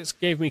 sudden visits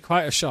gave me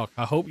quite a shock.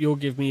 I hope you'll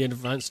give me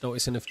advance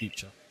notice in the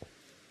future.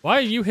 Why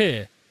are you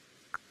here?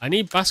 I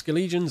need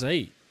Basculegion's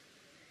aid.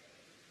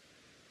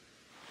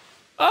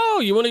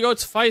 Oh, you want to go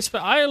to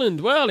Firespit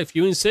Island? Well, if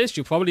you insist,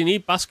 you'll probably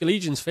need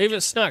Basculegion's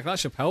favourite snack. That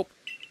should help.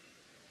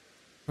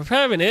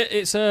 Preparing it,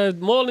 it's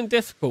more than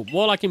difficult.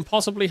 More like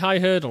impossibly high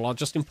hurdle, or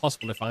just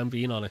impossible if I'm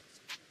being honest.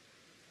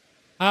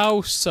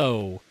 How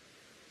so?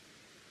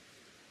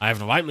 I have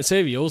the right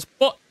materials,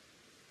 but...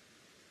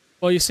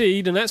 Well, you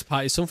see, the next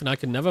part is something I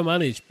can never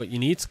manage, but you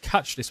need to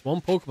catch this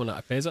one Pokemon that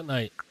appears at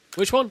night.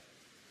 Which one?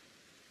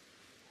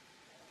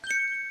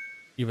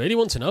 You really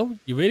want to know?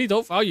 You really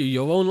don't value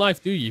your own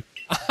life, do you?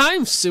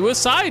 I'm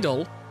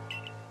suicidal!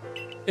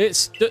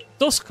 It's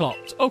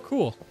Dusclops. Oh,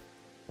 cool.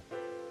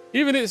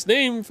 Even its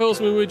name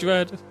fills me with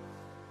dread.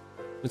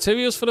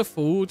 Materials for the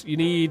food, you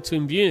need to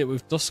imbue it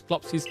with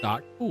Dusclops'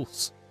 dark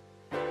pulse.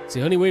 It's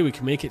the only way we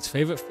can make its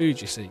favourite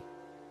food, you see.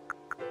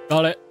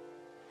 Got it.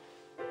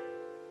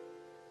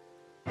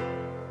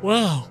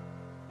 Wow.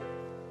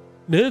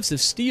 Nerves of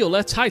steel,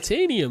 they're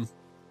titanium.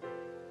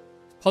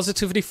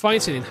 Positively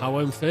frightening how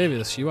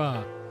amphibious you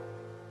are.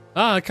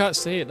 Ah, I can't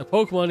say it. The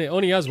Pokemon, it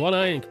only has one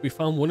eye and can be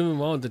found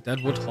wandering around the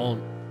Deadwood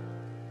Haunt.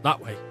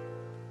 That way.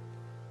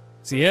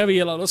 It's the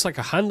area that looks like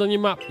a hand on your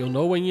map. You'll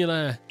know when you're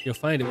there. You'll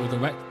find it with the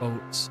wrecked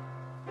boats.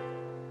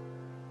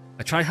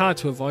 I try hard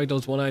to avoid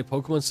those one-eyed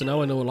Pokemon, so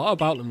now I know a lot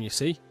about them, you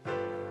see.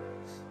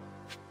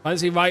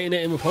 Fancy writing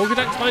it in a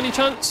Pokedex by any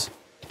chance?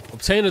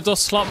 Obtain a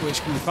Dusclops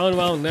which can be found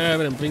around there,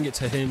 and then bring it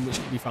to him, which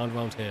can be found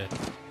around here.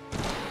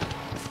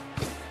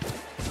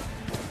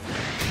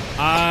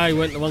 I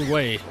went the wrong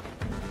way.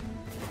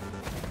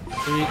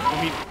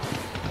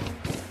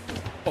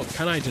 But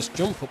can I just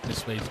jump up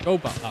this way to go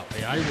back that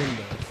way? I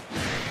wonder.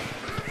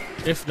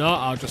 If not,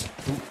 I'll just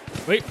jump.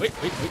 Wait.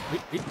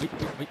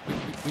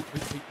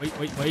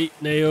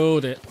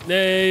 Nailed it.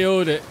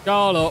 Nailed it.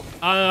 Got up.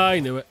 I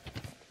knew it.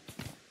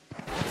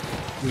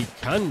 We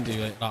can do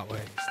it that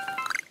way.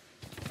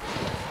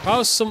 If I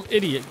was some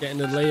idiot getting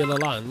the lay of the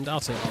land, I'll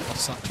take that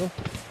satchel.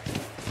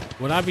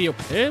 Would I be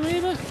up here,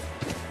 maybe?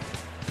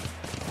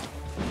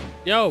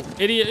 Yo,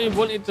 idiot who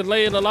wanted the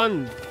lay of the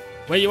land.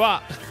 Where you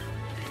at?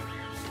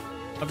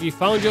 Have you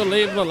found your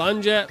lay of the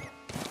land yet?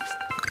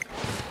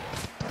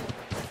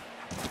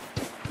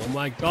 Oh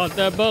my god,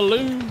 they're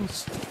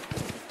balloons.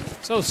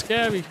 So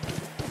scary.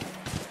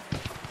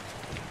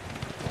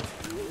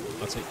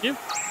 I'll take you.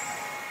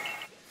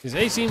 There's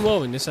 18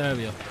 more in this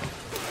area.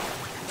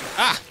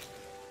 Ah!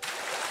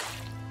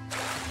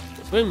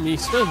 Swim, me,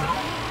 swim.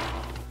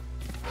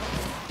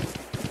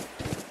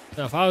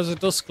 Now, if I was a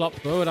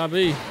Dusclops, where would I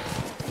be?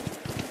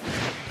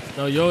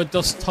 No, you're a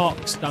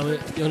Dustox, damn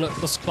it. You're not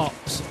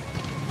Dusclops.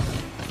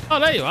 Oh,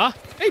 there you are.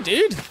 Hey,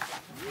 dude.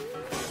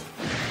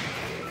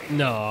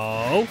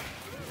 No.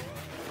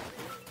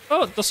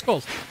 Oh,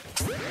 Duskull.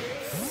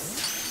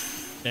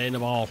 Get in the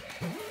ball.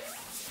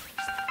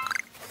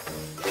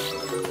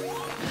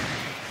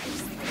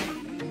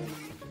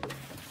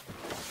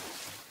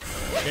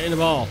 Get in the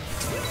ball.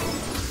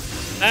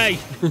 Hey!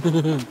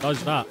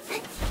 Dodge that.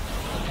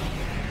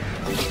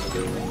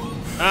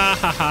 Ah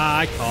ha ha,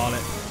 I caught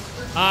it.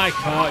 I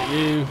caught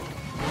you.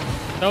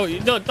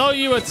 Don't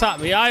you attack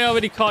me. I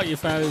already caught you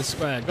fair and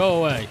square.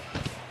 Go away.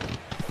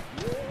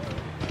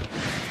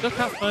 Look, I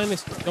can't find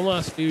this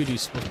dumbass dude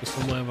who's supposed to be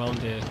somewhere around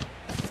here.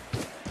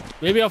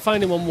 Maybe I'll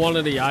find him on one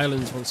of the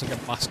islands once I get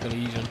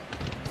Basculegion.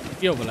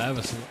 Be over there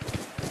or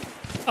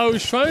something. I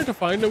was trying to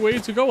find a way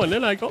to go and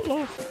then I got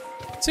lost.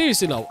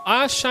 Seriously though,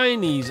 are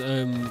shinies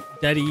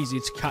dead easy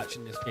to catch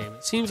in this game?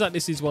 It seems like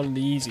this is one of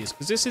the easiest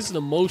because this is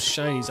the most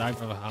shinies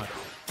I've ever had.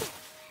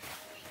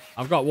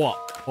 I've got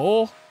what?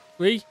 4?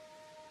 3?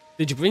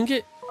 Did you bring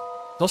it?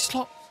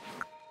 Dusclops?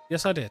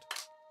 Yes, I did.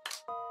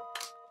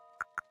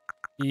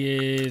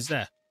 He is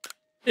there.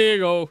 Here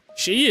you go.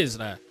 She is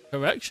there.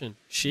 Correction.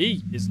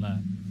 She is there.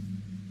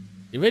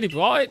 You really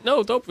brought it?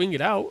 No, don't bring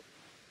it out.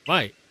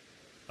 Right.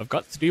 I've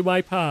got to do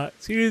my part.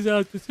 Here's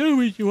how to tell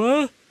me you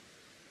are.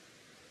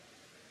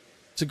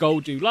 To go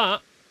do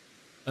that.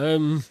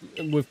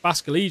 With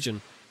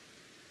Basculegion.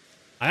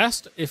 I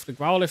asked if the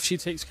Growlithe she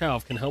takes care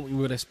of can help me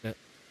with this bit.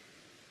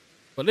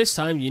 But this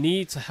time you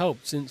need to help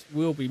since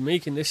we'll be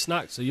making this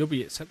snack so you'll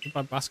be accepted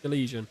by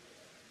Basculegion.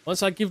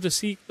 Once I give the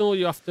signal,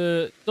 you have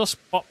to just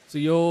pop to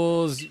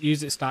yours,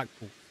 use its stack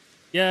pool.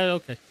 Yeah,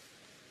 okay.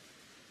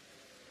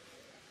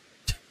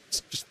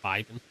 It's just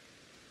vibing.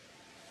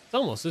 It's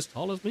almost as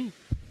tall as me.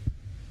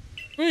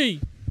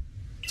 3,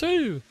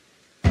 2.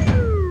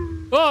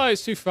 Oh,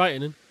 it's too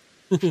frightening.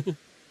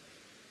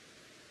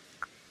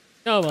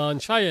 Come on,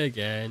 try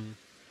again.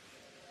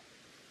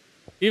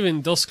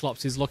 Even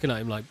Dusclops is looking at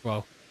him like,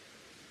 bro.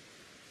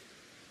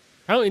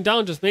 Counting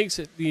down just makes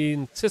it the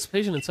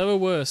anticipation and terror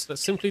worse.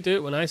 Let's simply do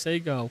it when I say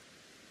go.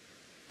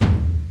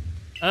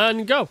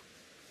 And go.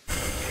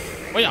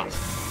 Oh yeah.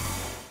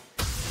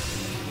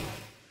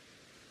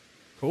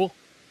 Cool.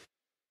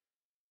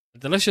 A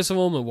delicious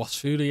aroma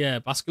wafts through the air.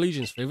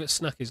 Basculegion's favourite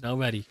snack is now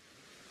ready.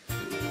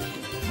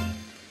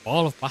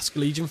 All of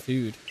Basculegion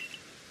food.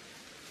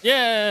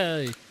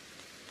 Yay!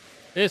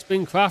 It's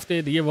been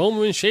crafted. The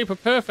aroma and shape are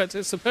perfect.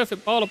 It's the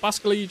perfect ball of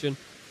Basculegion.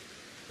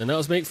 And let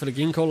us make for the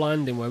Ginkgo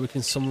landing where we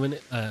can summon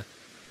it there.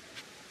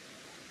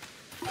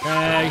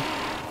 Okay.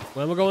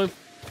 Where am I going?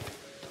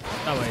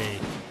 That way.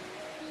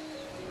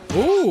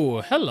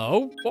 Ooh,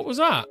 hello. What was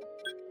that?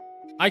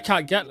 I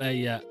can't get there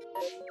yet.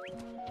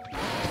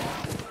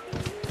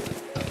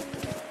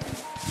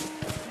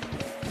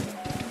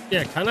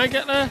 Yeah, can I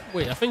get there?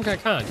 Wait, I think I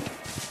can.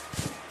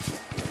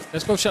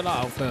 Let's go check that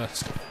out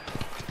first.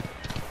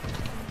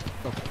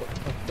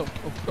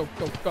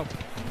 Go.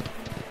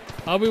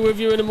 I'll be with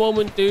you in a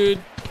moment, dude.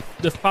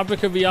 The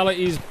fabric of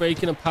reality is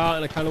breaking apart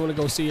and I kind of want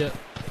to go see it.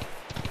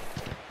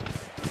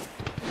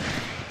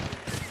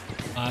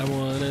 I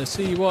want to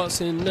see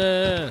what's in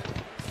there.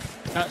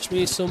 Catch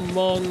me some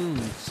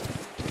mons.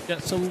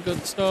 Get some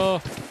good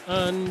stuff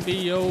and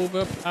be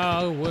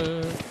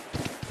overpowered.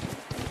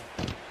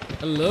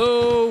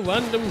 Hello,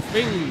 random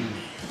thing.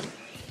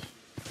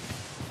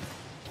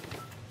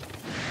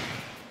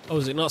 Oh,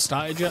 is it not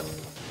started yet?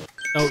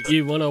 Don't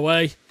you run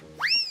away.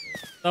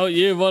 Don't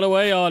you run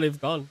away. Oh, they've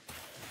gone.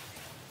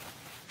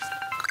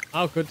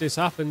 How could this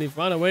happen? They've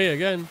run away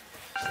again.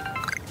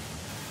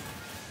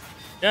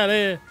 Get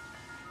here.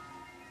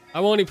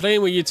 I'm only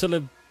playing with you till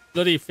the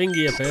bloody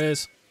thingy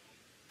appears.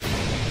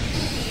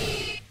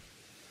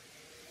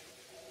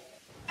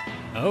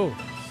 Oh.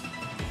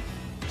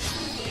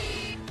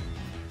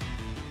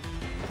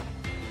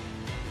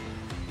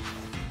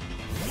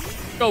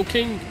 Go,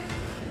 King.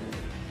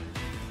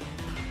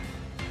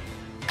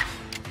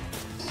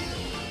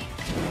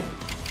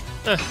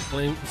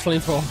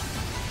 Flamethrower.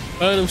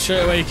 Burn him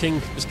straight away,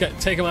 King. Just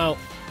take him out.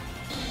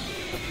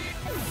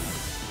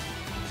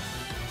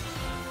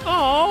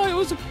 Oh, it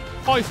was a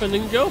boyfriend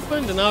and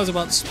girlfriend, and I was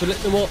about to split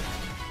them up.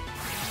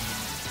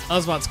 I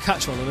was about to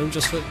catch one of them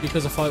just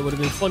because I thought it would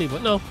have been funny,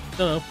 but no.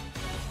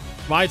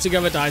 Ride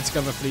together, die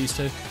together for these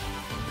two.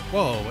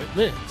 Whoa, it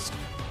missed.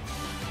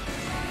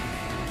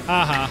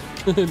 Haha.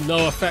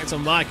 No effect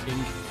on my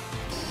King.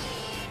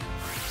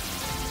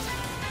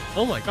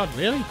 Oh my god,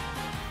 really?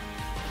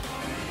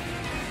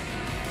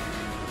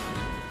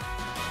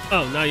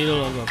 Oh, now you're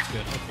no longer up to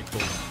good. Okay,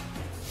 cool.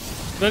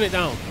 Burn it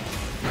down.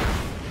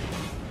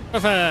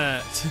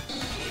 Perfect.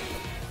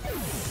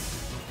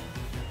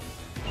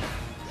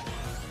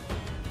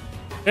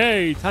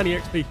 Hey, tiny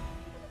XP.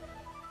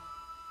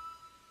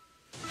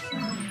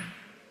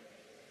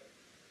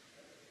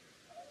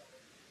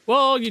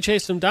 Well, you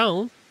chased them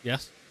down.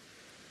 Yes.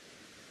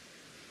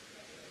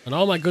 And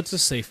all my goods are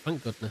safe,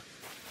 thank goodness.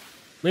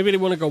 Maybe they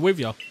want to go with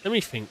you. Let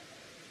me think.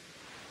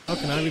 How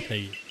can I repay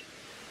you?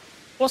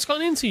 What's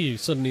gotten into you,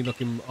 suddenly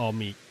looking all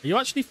meek? Are you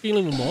actually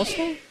feeling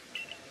remorseful?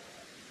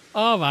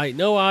 Alright,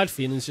 no hard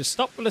feelings. Just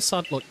stop with the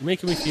sad look. You're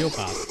making me feel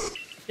bad.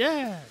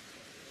 Yeah.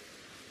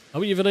 I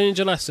hope you've learned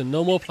your lesson.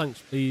 No more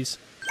planks, please.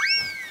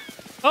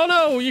 Oh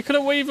no! You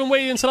couldn't even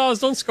wait until I was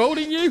done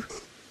scolding you?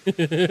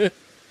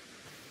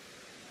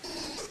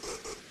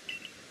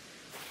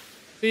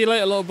 See you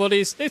later, little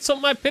buddies. They took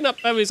my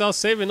pin-up berries. I was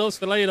saving those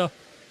for later.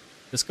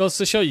 This goes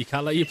to show you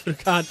can't let you put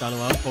a card down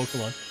around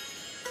Pokemon.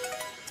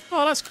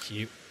 Oh, that's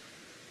cute.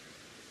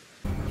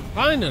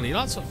 Finally,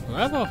 that took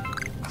forever.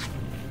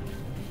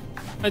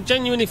 I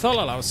genuinely felt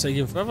like I was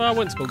taking forever. I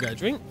went to go get a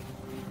drink.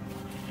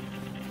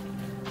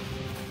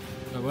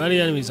 Oh, where are the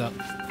enemies at?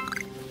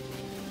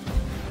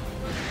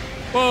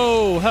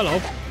 Whoa,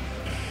 hello.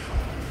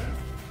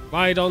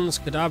 Rhydons,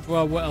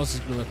 Kadabra. What else is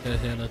going to appear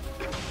here then?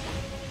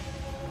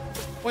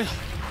 Wait.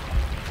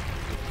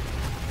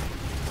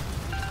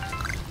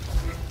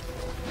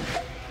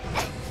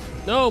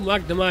 No,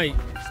 Magnemite.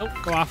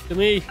 Don't go after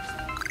me.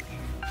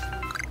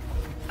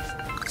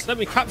 Just let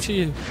me capture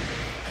you.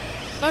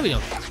 There we go.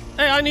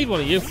 Hey, I need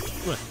one of you.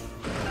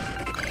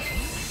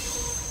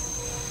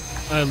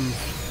 Come on.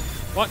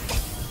 What?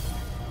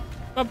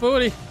 My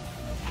booty.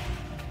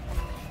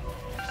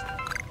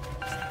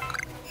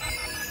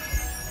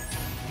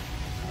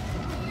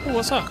 Oh,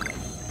 what's that?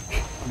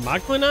 A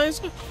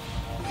Magmanizer?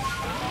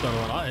 Don't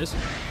know what that is.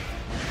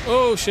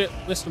 Oh shit,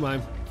 Mr.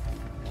 Mime.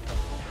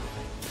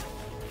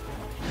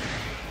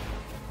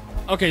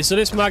 Okay, so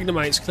this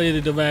Magnemite's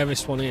clearly the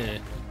rarest one here.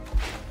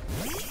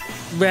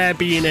 Rare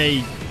being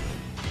a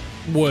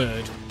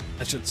word,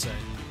 I should say.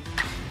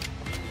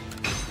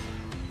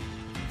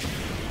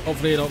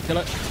 Hopefully you don't kill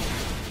it.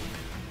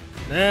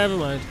 Never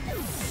mind.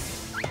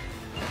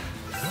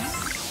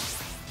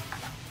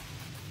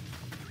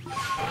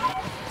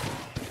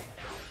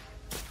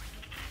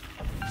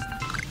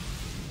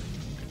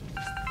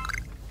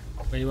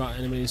 Where you at,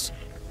 enemies?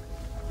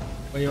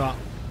 Where you at?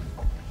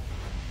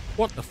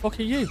 What the fuck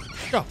are you?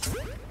 Go.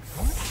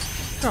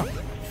 Go.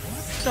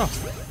 Go.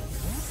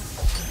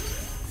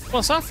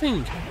 What's that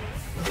thing?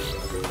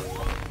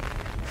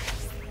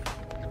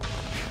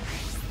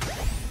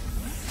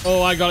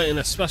 Oh, I got it in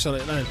a special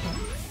hit then.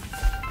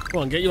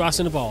 Come on, get your ass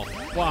in the ball.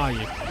 What are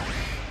you?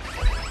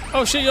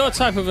 Oh shit, you're a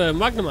type of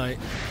Magnemite.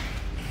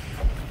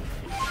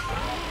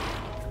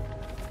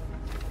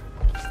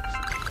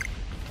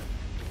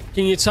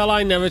 Can you tell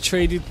I never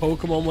traded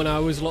Pokemon when I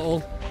was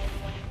little?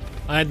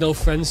 I had no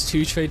friends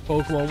to trade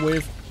Pokemon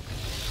with.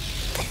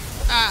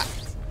 Ah!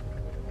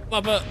 My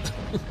butt.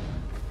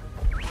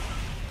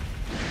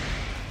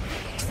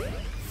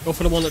 Go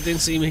for the one that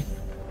didn't see me.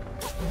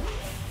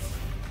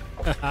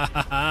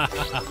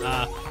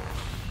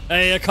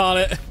 Hey, I caught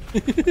it.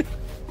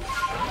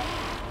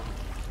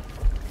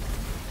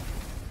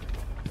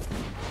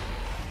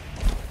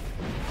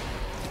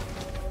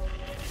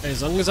 Hey,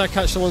 as long as I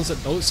catch the ones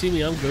that don't see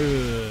me, I'm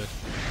good.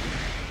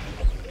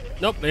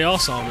 Nope, they all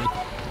saw me.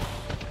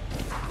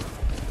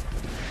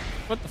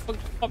 What the fuck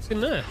popped in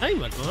there? Hey,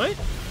 man, alright?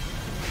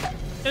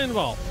 Get in the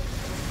ball.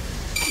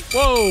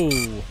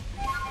 Whoa!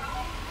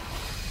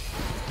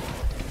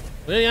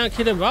 They aren't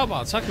kidding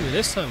about attacking me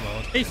this time,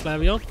 Lord. Hey,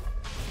 Flavion.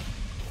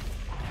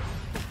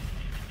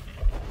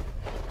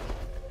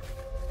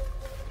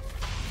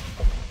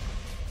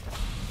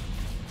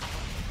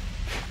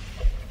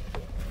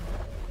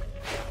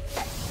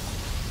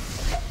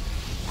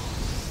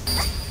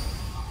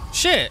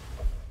 Shit!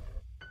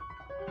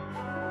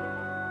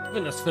 I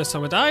think that's the first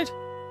time I died.